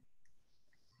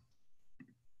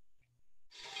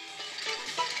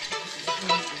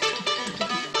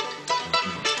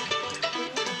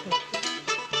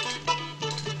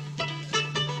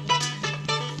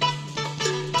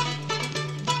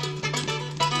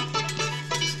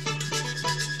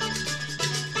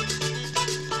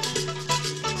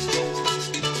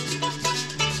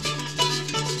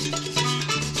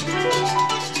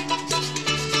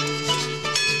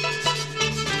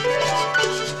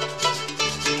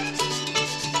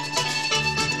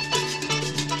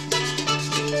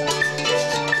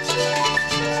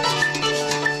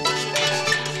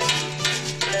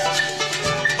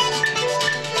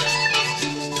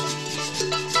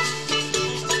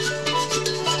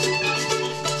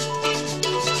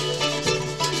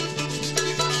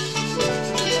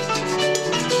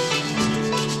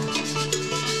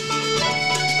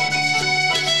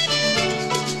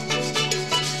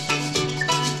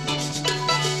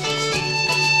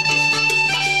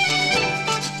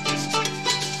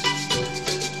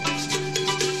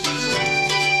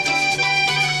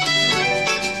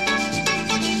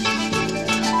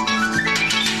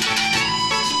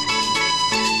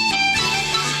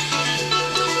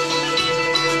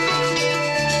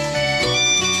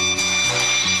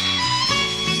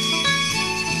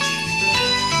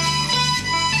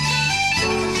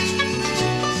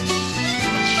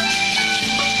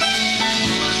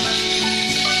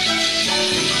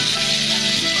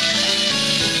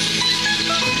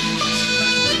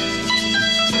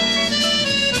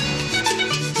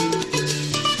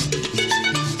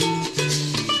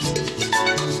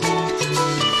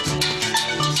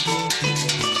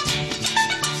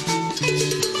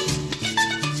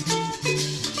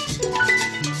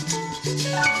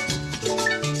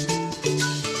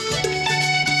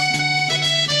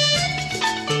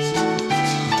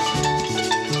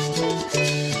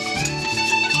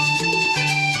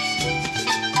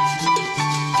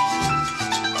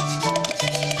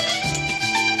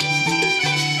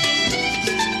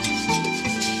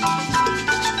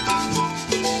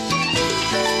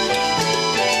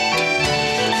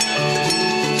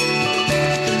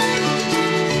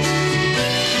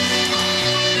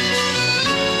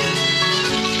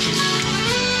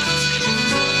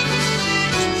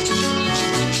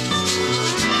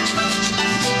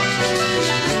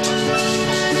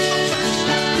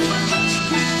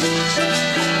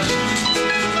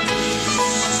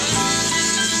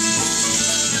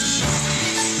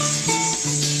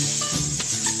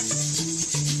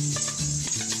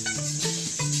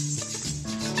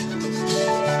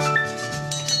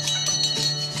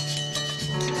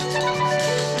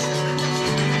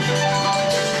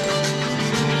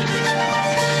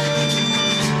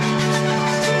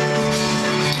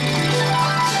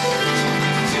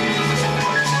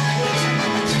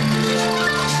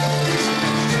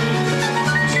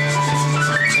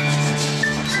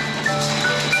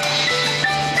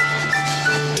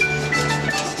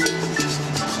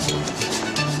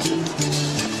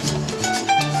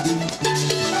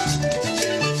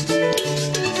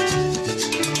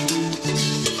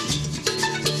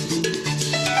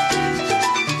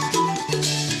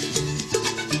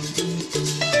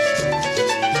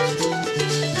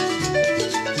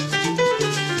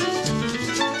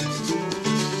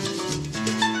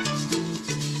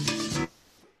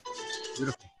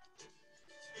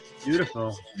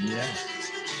 Beautiful. Yeah.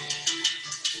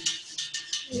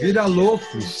 Vira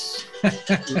Locos.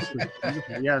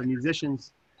 Yeah, the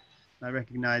musicians. I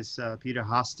recognize Peter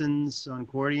Hostens on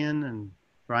accordion and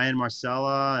Brian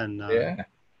Marcella and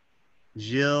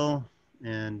Gilles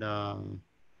and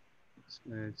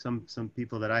some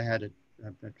people that I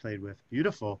played with.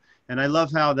 Beautiful. And I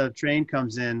love how the train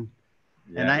comes in.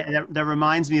 Yeah. And that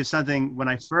reminds me of something. When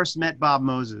I first met Bob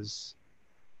Moses,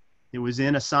 it was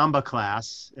in a samba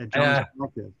class at Jones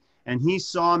Collective. And he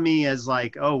saw me as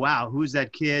like, oh, wow, who's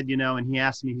that kid? You know, and he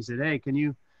asked me, he said, hey, can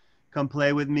you come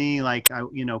play with me? Like,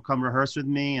 come rehearse with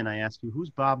me. And I asked him, who's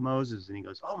Bob Moses? And he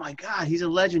goes, oh my God, he's a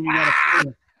legend. You got to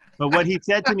play. But what he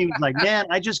said to me was like, man,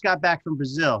 I just got back from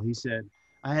Brazil. He said,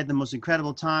 I had the most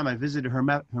incredible time. I visited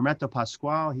Hermeto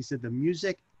Pascoal. He said the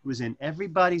music was in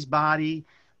everybody's body.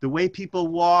 The way people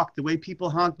walked, the way people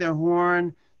honked their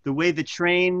horn, the way the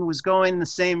train was going, the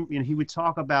same, he would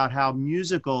talk about how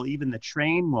musical even the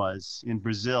train was in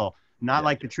Brazil, not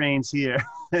like the trains here.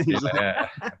 Too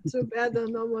bad there are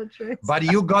no more trains. But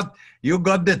you got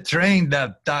the train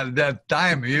that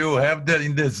time. You have that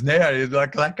in the snare. It's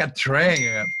like a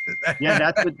train.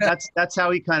 Yeah, that's how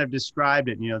he kind of described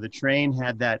it. The train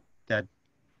had that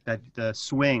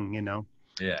swing.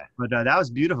 Yeah. But that was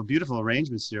beautiful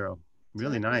arrangement, Cyro.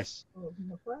 Really nice.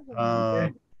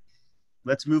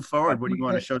 Let's move forward. What do you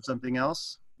want to show? Something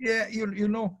else? Yeah,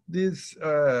 this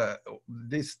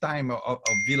time of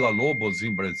Villa Lobos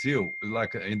in Brazil,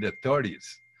 like in the 30s,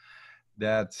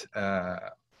 that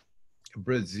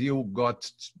Brazil got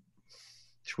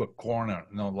to a corner,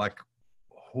 like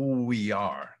who we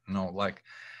are, like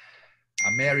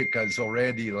America is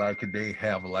already like they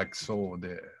have like so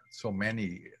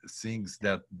many things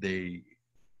that they,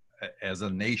 as a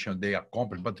nation, they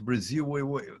accomplished, but Brazil,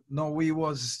 we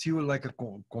was still like a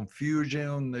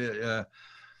confusion,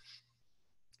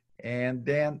 and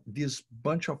then this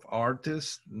bunch of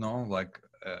artists,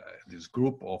 this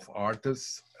group of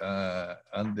artists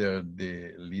under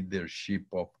the leadership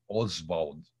of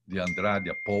Oswald de Andrade,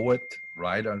 a poet,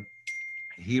 writer,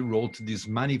 he wrote this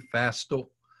manifesto,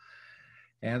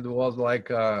 and was like,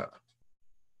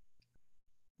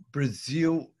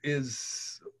 Brazil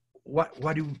is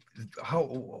how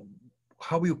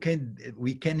we can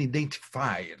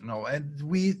identify, and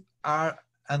we are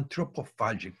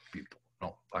anthropophagic people,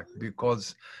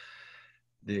 because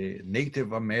the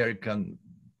Native American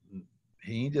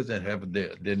Indians that have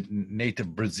the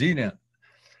Native Brazilian,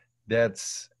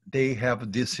 they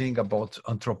have this thing about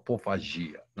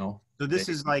anthropophagia, So this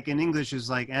is like, in English, is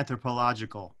like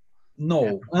anthropological.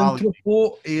 No,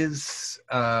 anthropo is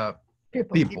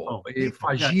people.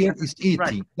 Phagia is eating.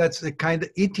 Right. That's the kind of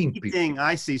eating people. Eating,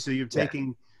 I see. So you're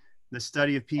taking the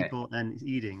study of people and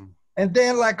eating. And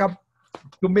then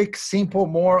to make simple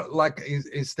more, like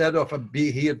instead of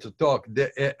be here to talk,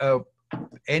 the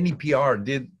NPR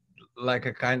did like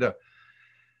a kind of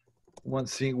one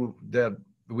thing that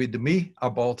with me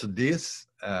about this.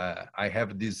 I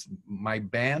have my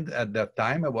band at that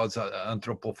time. It was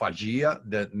Anthropophagia,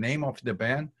 the name of the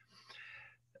band.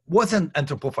 Wasn't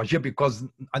Anthropophagia because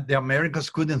the Americans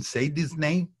couldn't say this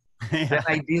name. Then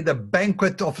I did a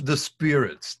Banquet of the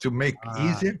Spirits to make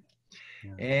easier.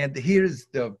 Yeah. And here's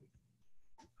the...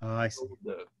 Oh, I see.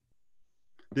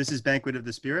 This is Banquet of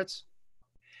the Spirits?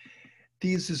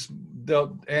 This is the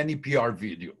NPR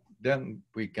video. Then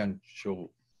we can show...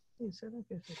 Oh,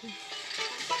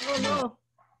 no.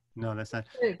 No, that's not.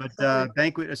 But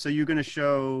Banquet, so you're going to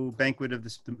show Banquet of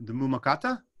the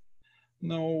Mumakata?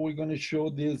 No, we're going to show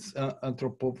this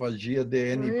Anthropophagia,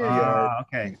 the NPR.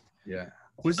 Okay. Yeah.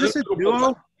 Was this a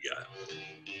duo?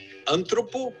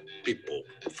 Anthropo, people.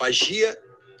 Phagia,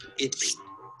 eating.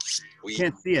 We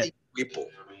can't see it. People.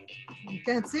 You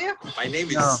can't see it? My name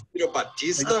is Cyro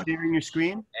Baptista. Are you sharing your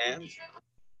screen? And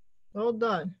hold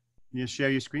on. You share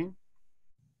your screen?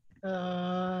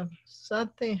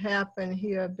 Something happened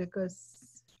here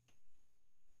because,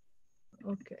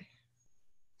 okay.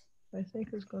 I think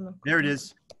it's gonna. There it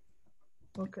is.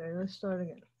 Okay, let's start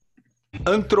again.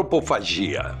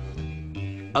 Anthropophagia.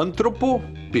 Anthropo,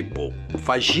 people.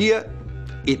 Phagia,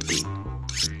 eating.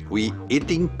 We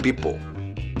eating people.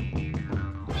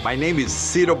 My name is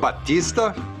Cyro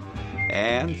Baptista,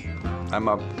 and I'm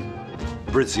a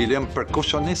Brazilian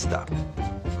percussionista.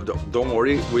 Don't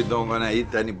worry, we don't gonna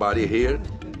eat anybody here.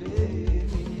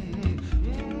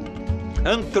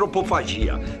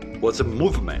 Anthropophagia was a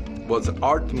movement, was an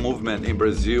art movement in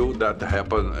Brazil that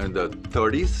happened in the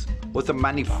 30s. Was a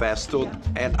manifesto,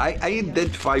 and I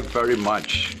identify very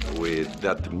much with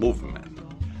that movement.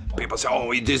 People say,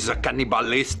 oh, it is a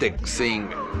cannibalistic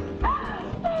thing.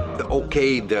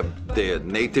 Okay, the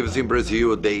natives in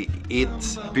Brazil, they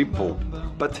eat people,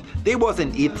 but they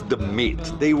wasn't eat the meat.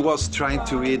 They was trying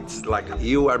to eat like,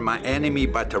 you are my enemy,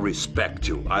 but I respect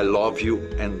you. I love you,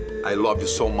 and I love you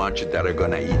so much that I'm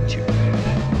gonna eat you.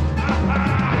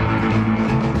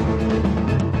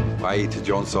 I ate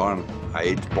John Zorn, I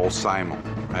ate Paul Simon,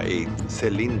 I ate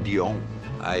Celine Dion.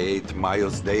 I ate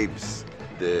Miles Davis,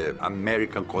 the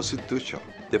American Constitution,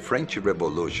 the French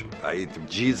Revolution. I ate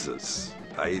Jesus.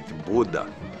 I ate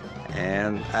Buddha.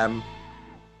 And I'm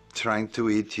trying to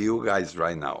eat you guys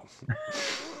right now.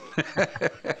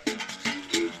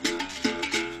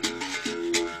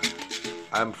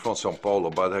 I'm from São Paulo,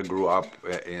 but I grew up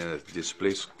in this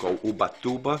place called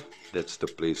Ubatuba. That's the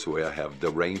place where I have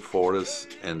the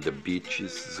rainforest and the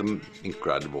beaches. It's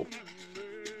incredible.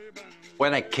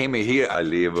 When I came here, I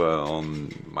live on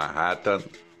Manhattan.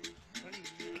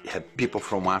 Had people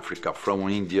from Africa, from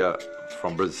India,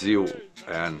 from Brazil,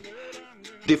 and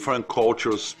different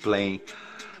cultures playing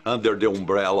under the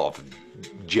umbrella of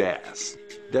jazz.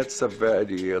 That's a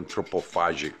very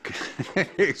anthropophagic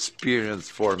experience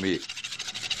for me.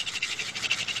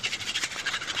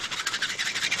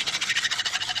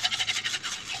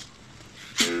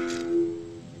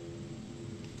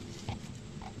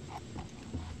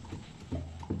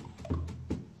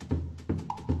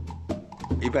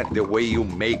 Even the way you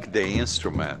make the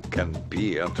instrument can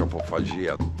be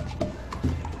anthropophagia.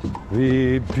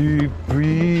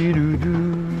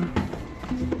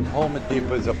 Home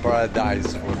Depot is a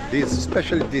paradise for this,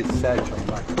 especially this section.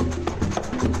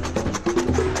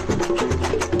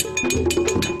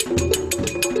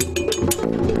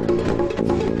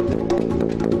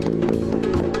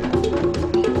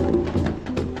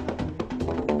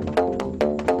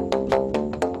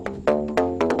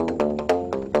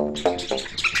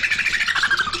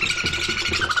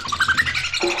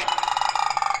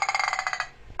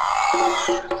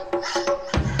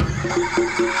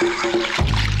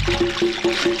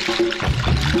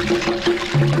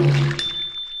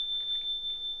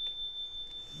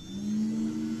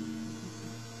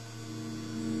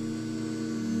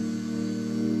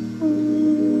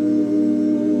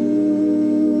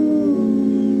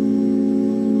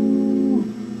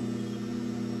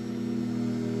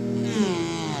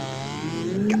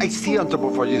 I see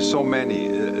anthropophagy in so many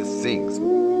things.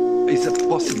 It's a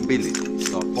possibility,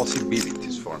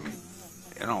 possibilities for me.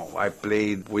 You know, I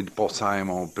played with Paul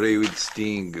Simon, play with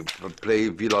Sting, play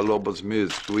Villa Lobos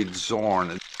music with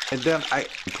Zorn. And then I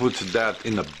put that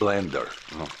in a blender,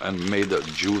 you know, and made a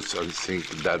juice. I think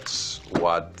that's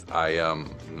what I am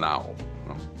now. You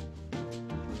know.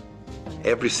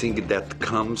 Everything that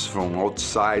comes from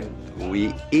outside,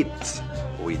 we eat,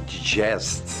 we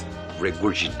digest,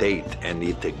 regurgitate, and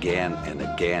eat again and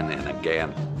again and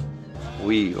again.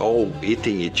 We all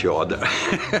eating each other.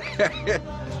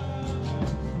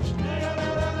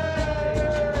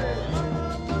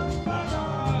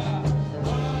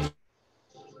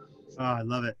 Oh, I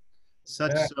love it. So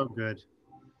good.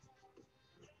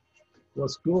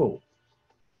 Was cool.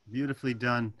 Beautifully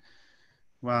done.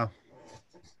 Wow.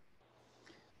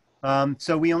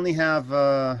 So we only have,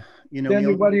 you know. Tell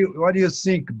me, what do you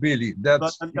think, Billy?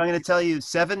 I'm going to tell you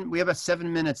we have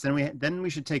 7 minutes, then we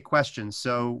should take questions.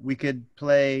 So we could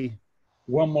play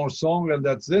one more song and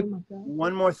that's it.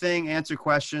 One more thing, answer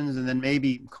questions, and then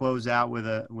maybe close out with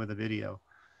a video.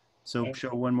 So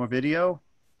show one more video.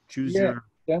 Choose your.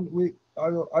 Then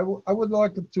I would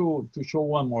like to show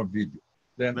one more video.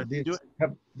 Then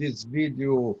this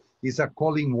video is a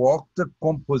Colin Walker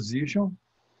composition.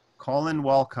 Colin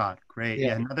Walcott, great.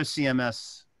 Yeah, another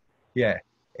CMS. Yeah,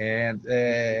 and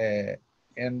then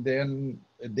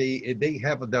they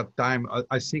have at that time.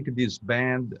 I think this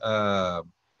band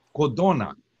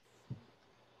Codona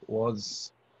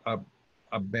was a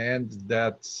band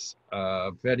that's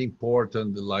very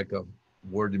important, like a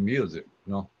world music,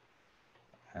 you know.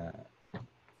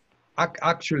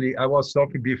 Actually, I was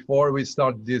talking before we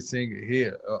started this thing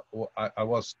here. I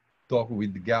was talking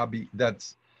with Gabby.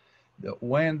 That's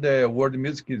when the World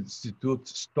Music Institute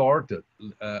started.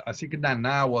 I think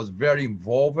Nana was very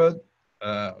involved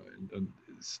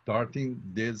starting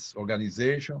this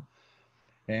organization,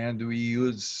 and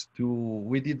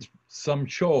we did some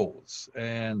shows.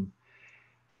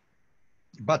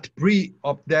 But pre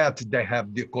of that, they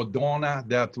have the Codona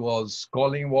that was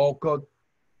Colin Walcott,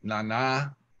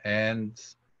 Nana, and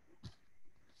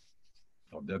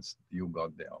that's you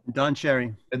got there. Don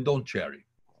Cherry. And Don Cherry.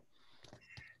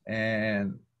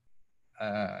 And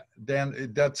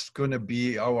then that's going to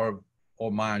be our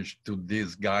homage to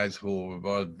these guys who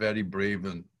were very brave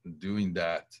in doing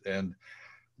that. And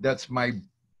that's my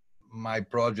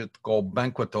project called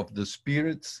Banquet of the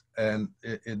Spirits. And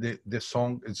the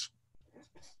song is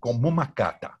Como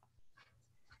Macata.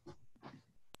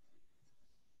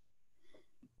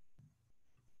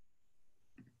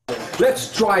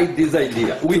 Let's try this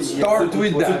idea. We start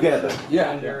with that. Together.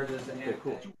 Yeah. There it is. Okay,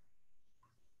 cool.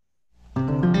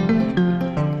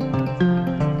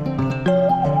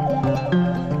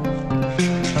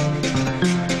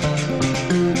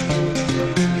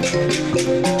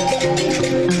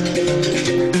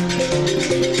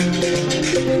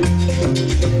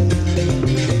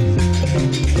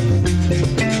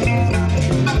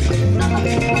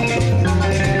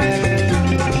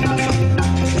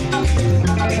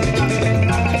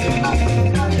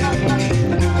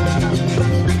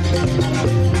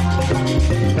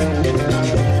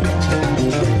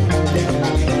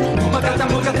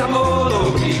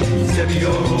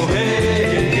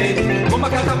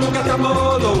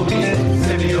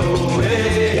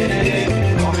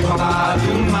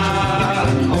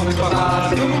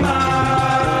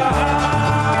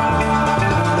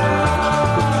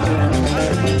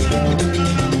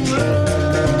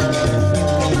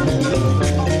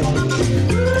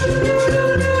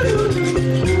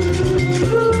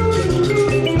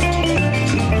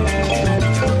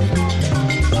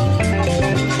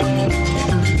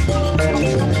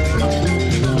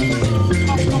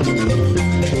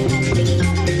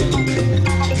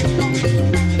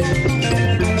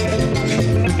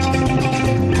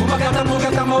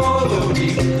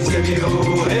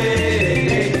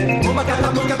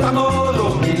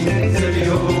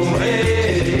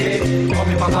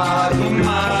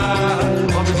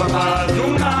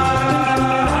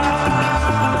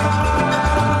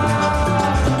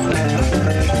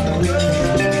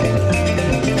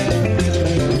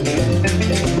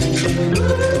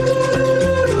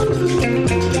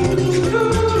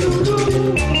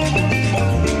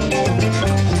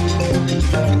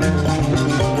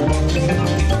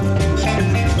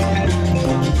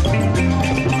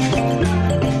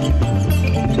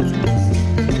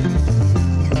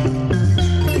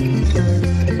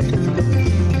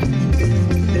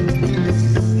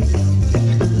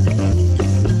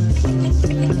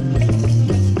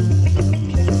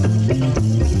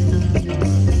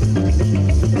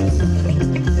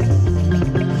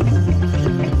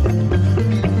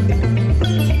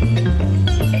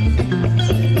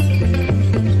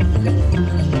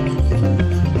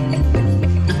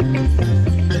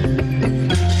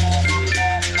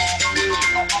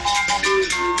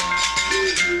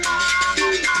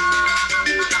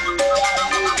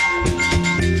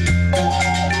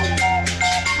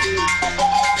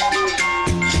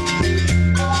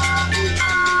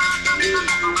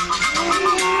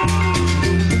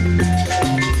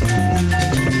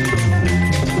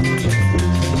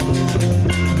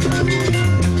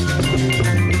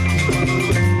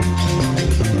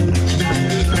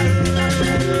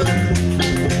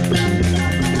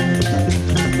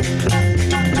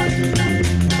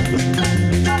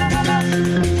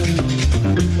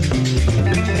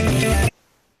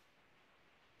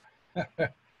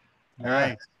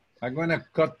 Nice. I'm gonna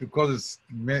cut because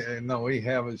no, we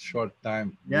have a short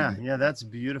time. Yeah, yeah, that's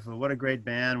beautiful. What a great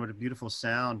band! What a beautiful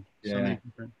sound. So Yeah. many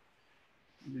different.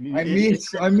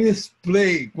 I miss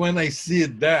play when I see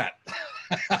that.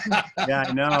 Yeah,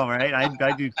 I know, right?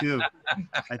 I do too.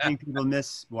 I think people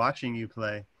miss watching you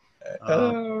play.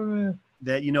 Oh, man.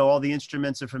 That all the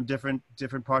instruments are from different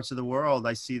parts of the world.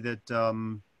 I see that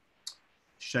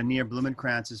Shanir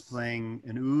Blumenkrantz is playing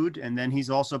an oud, and then he's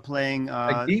also playing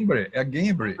a gimbre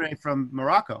from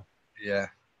Morocco. Yeah.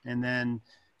 And then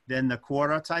the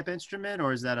kora type instrument,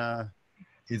 or is that a?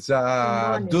 It's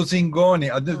a duzingoni.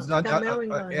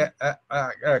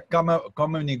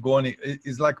 Kamanigoni.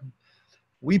 It's like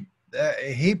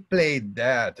he played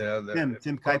that.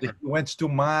 Tim Kuiper. He went to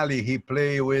Mali. He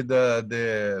played with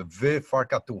the V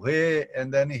Farcature,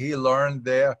 and then he learned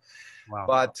there. Wow.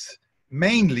 But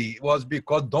mainly it was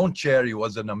because Don Cherry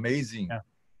was an amazing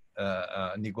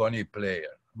Nigoni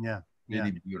player. Yeah.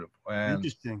 Really beautiful. And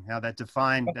interesting how that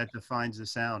defines the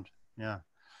sound. Yeah.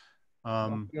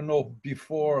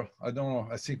 Before I don't know.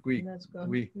 I think we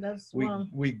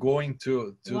going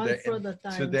to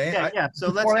the end. Yeah.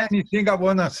 So before anything, I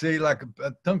wanna say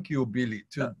thank you, Billy,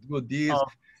 to do this.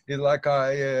 It's like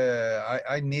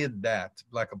I need that,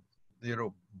 like a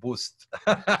little boost.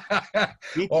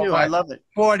 Me too. I love it.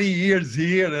 40 years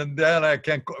here, and then I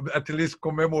can at least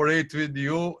commemorate with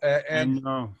you and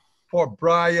for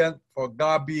Brian, for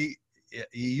Gabi,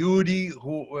 Yuri,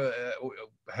 who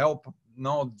help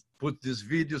put these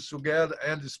videos together,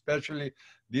 and especially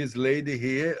this lady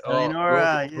here.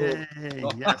 Eleonora,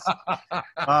 yes.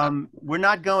 We're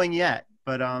not going yet,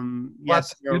 but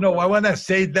yes. But, I want to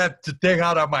say that to take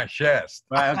out of my chest.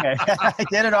 Right, okay.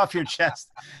 Get it off your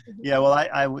chest. Yeah, well,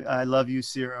 I love you,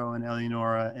 Cyro and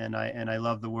Eleonora, and I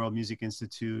love the World Music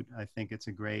Institute. I think it's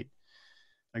a great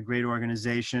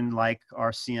organization, like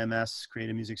our CMS,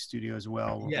 Creative Music Studio, as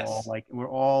well. We're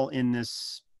all in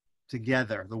this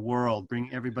together, the world, bring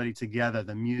everybody together,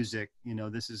 the music.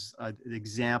 This is an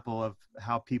example of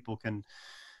how people can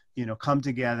come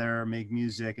together, make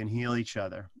music, and heal each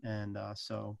other. And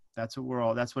so that's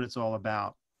what it's all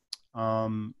about.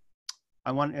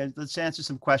 Let's answer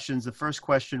some questions. The first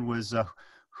question was,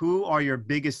 who are your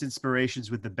biggest inspirations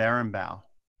with the berimbau?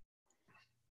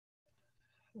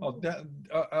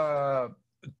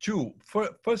 Two.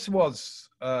 First was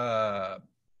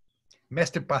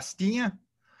Mestre Pastinha.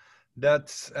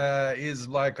 That is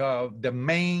like the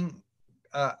main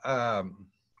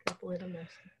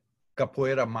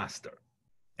capoeira master.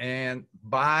 And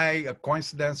by a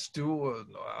coincidence too,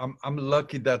 I'm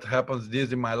lucky that happens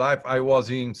this in my life. I was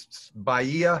in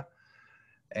Bahia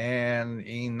and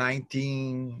in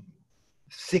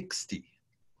 1960.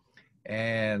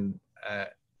 And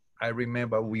I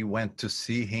remember we went to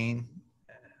see him,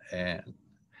 and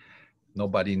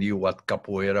nobody knew what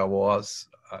capoeira was.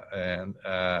 And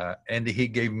he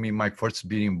gave me my first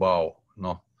berimbau,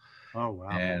 Oh, wow.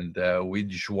 And with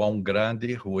João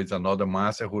Grande, who is another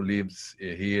master who lives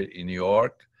here in New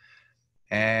York.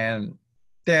 And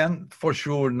then, for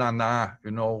sure, Nana,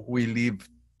 we lived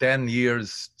 10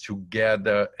 years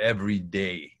together every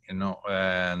day, and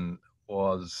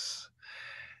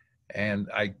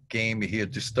I came here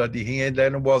to study here. And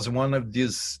then it was one of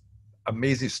these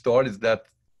amazing stories that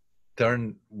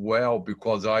turned well,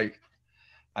 because I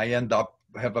end up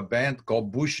have a band called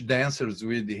Bush Dancers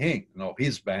with him,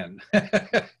 his band,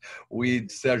 with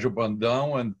Sergio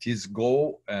Bandão and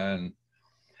Tisgo, and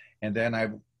then I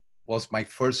was my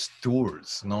first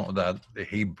tours, that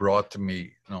he brought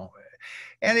me,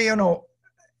 and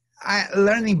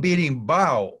learning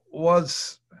berimbau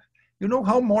was.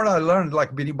 How more I learned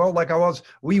like berimbau,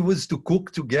 we used to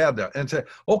cook together and say,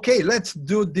 okay, let's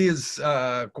do this,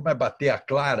 como é bater a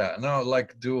clara,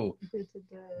 do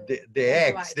the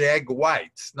eggs, the egg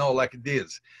whites, like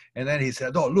this. And then he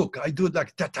said, oh, look, I do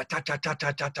like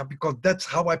ta-ta-ta-ta-ta-ta-ta, because that's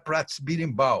how I practice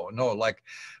berimbau, like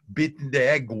beating the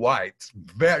egg whites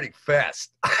very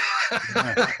fast.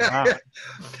 Wow.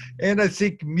 And I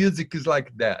think music is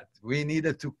like that. We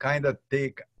needed to kind of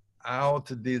take out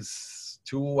this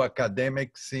too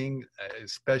academic thing,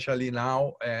 especially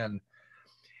now, and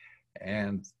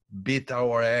beat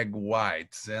our egg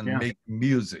whites and make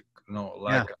music,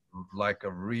 like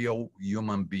a real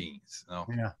human beings.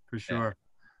 Yeah, for sure. Yeah.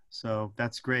 So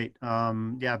that's great. For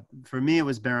me it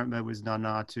was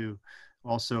Nana too.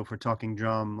 Also for talking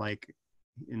drum,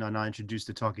 Nana introduced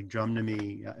the talking drum to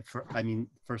me.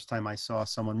 First time I saw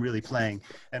someone really playing,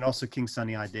 and also King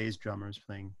Sunny Ade's drummers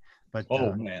playing But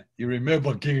oh man, you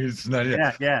remember King Snania?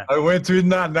 yeah, yeah. I went to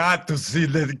Nana to see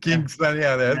the King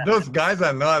Snania. Yeah. Those guys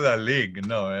are not a league,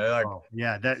 no. Like, Oh,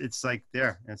 yeah, that it's like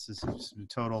there. It's just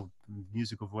total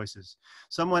musical voices.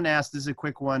 Someone asked, this is a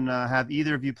quick one. Have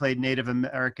either of you played Native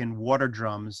American water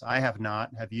drums? I have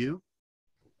not. Have you?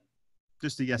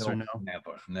 Just a yes or no.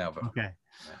 Never. Okay.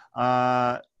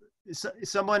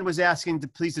 Someone was asking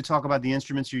to talk about the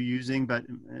instruments you're using, but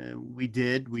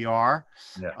we are.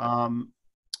 Yeah.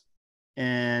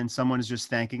 And someone is just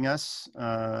thanking us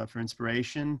for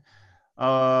inspiration.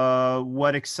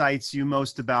 What excites you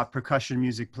most about percussion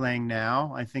music playing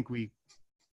now? I think we've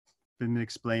been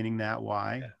explaining that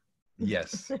why. Yeah.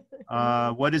 Yes.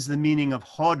 What is the meaning of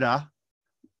roda?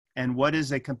 And what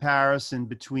is a comparison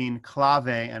between clave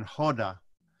and roda?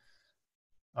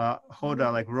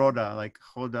 Roda, like roda,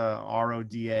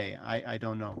 R-O-D-A. I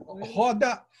don't know.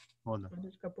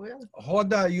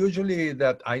 Roda usually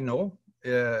that I know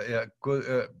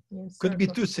could be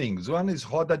two things. One is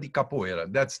roda de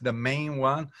capoeira. That's the main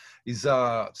one. Is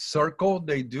a circle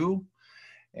they do,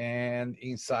 and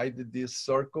inside this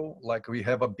circle, like we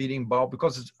have a beating ball,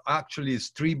 because it's actually it's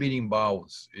 3 beating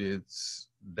balls. It's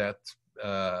that.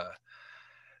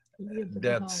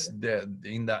 That's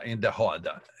in the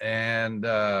roda, and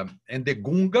the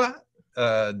gunga,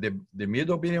 the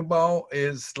middle beating ball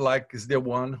is the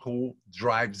one who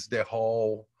drives the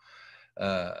whole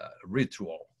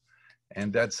ritual,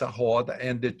 and that's a roda.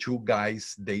 And the two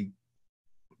guys,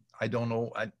 I don't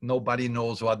know, nobody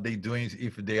knows what they're doing,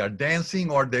 if they are dancing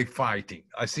or they're fighting.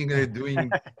 I think they're doing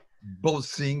both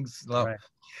things. Right.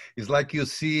 It's like you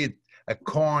see a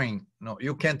coin. No,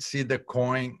 you can't see the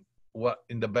coin. What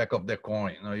in the back of the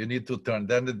coin? You need to turn.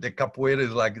 Then the capoeira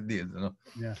is like this.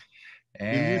 Yeah.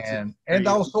 And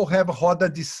also have roda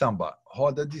de samba.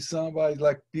 Roda de samba is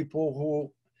like people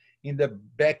who, in the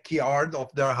backyard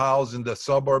of their house in the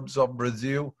suburbs of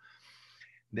Brazil,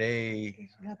 they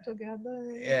got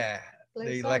together. Yeah,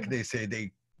 they say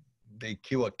they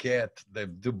kill a cat, they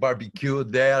do barbecue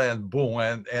there, and boom,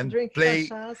 and drink play.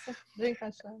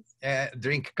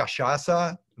 Drink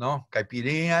cachaça, no,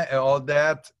 caipirinha, and all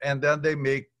that, and then they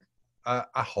make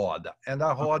a roda. And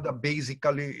a roda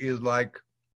basically is like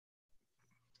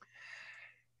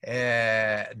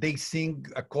they sing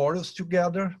a chorus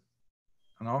together,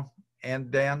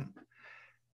 and then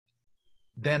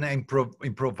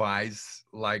improvise.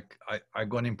 Like I'm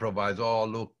gonna improvise. Oh,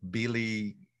 look,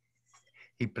 Billy.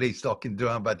 He plays talking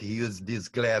drum, but he uses this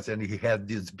glass, and he has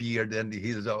this beard, and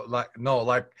he's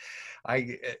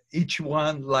each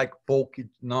one like poke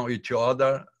each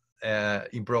other,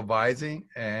 improvising,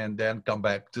 and then come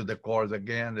back to the chorus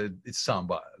again. It's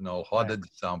samba, roda de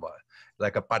samba,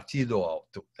 like a partido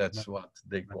alto. That's what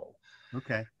they call.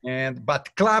 Okay.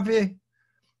 But clave.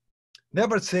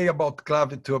 Never say about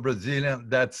clave to a Brazilian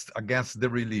that's against the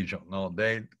religion. No,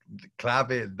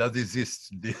 clave does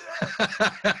exist.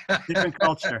 Different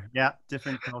culture. Yeah,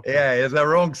 different culture. Yeah, it's a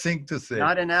wrong thing to say.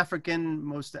 Not in African.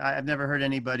 I've never heard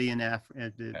anybody in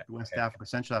West Africa,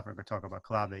 Central Africa talk about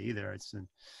clave either.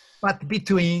 But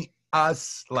between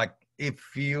us, like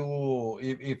if you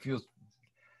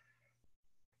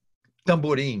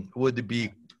tamborim would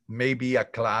be maybe a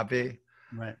clave.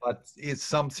 Right. But it's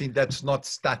something that's not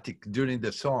static during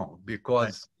the song,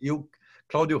 because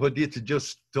Claudio Roditi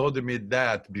just told me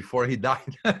that before he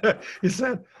died. He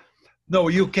said, no,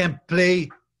 you can play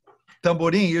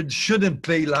tamborim. You shouldn't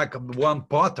play like one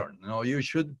pattern. You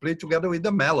should play together with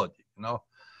the melody,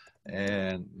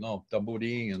 And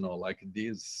tamborim, like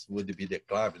this would be the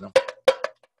clave,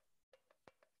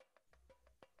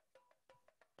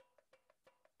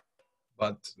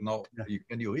 But no,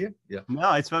 can you hear? Yeah.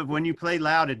 No, it's when you play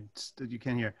loud, you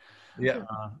can hear. Yeah.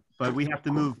 But we have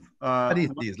to move. What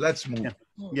is this? Let's move.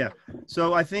 Yeah.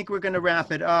 So I think we're going to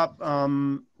wrap it up.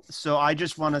 So I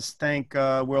just want to thank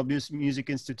World Music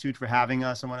Institute for having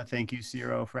us. I want to thank you,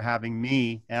 Cyro, for asking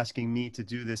me to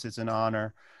do this. It's an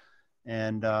honor.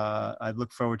 And I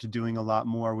look forward to doing a lot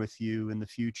more with you in the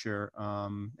future.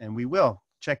 And we will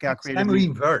check out Creative. And we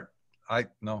invert. I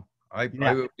will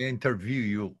interview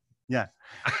you. Yeah.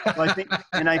 Well,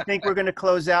 I think we're going to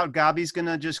close out. Gabi's going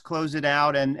to just close it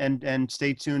out, and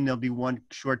stay tuned. There'll be one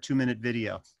short 2-minute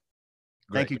video.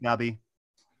 Great. Thank you, Gabi.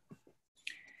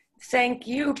 Thank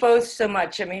you both so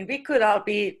much. I mean, we could all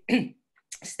be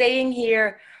staying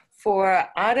here for,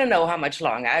 I don't know how much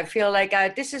long. I feel like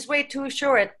this is way too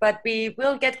short, but we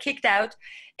will get kicked out.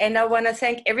 And I want to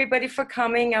thank everybody for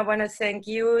coming. I want to thank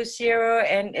you, Cyro,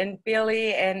 and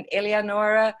Billy, and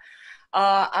Eleonora.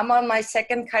 I'm on my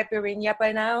second caipirinha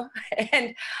by now,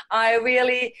 and I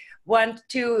really want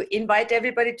to invite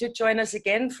everybody to join us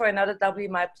again for another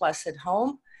WMI Plus at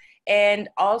home. And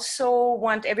also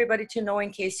want everybody to know,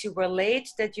 in case you were late,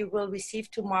 that you will receive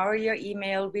tomorrow your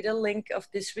email with a link of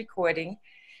this recording.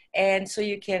 And so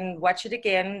you can watch it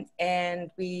again. And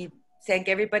we thank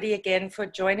everybody again for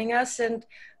joining us and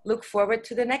look forward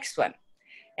to the next one.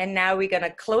 And now we're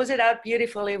gonna close it out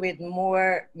beautifully with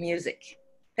more music.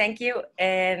 Thank you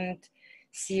and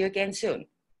see you again soon.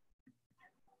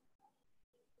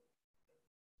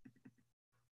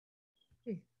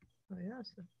 Oh,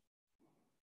 yes.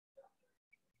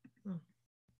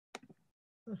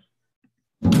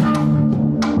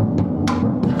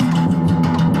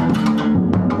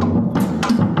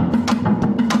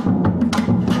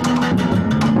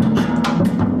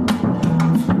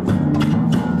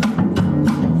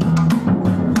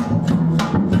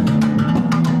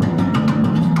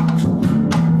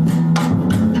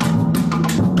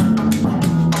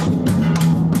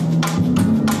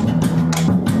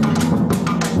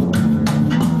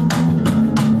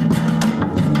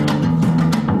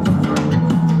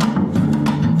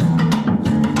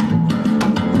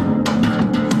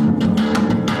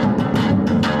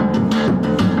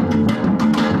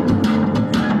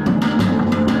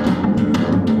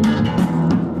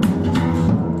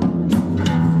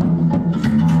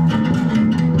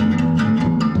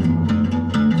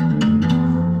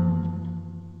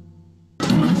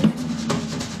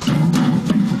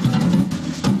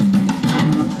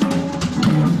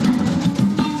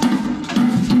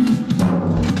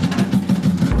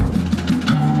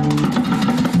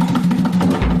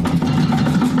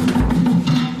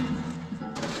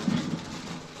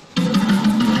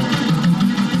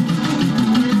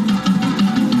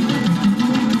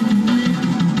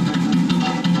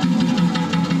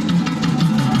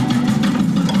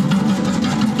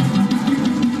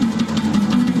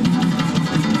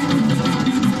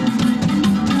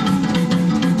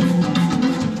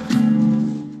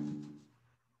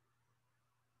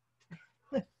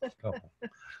 Tá bom.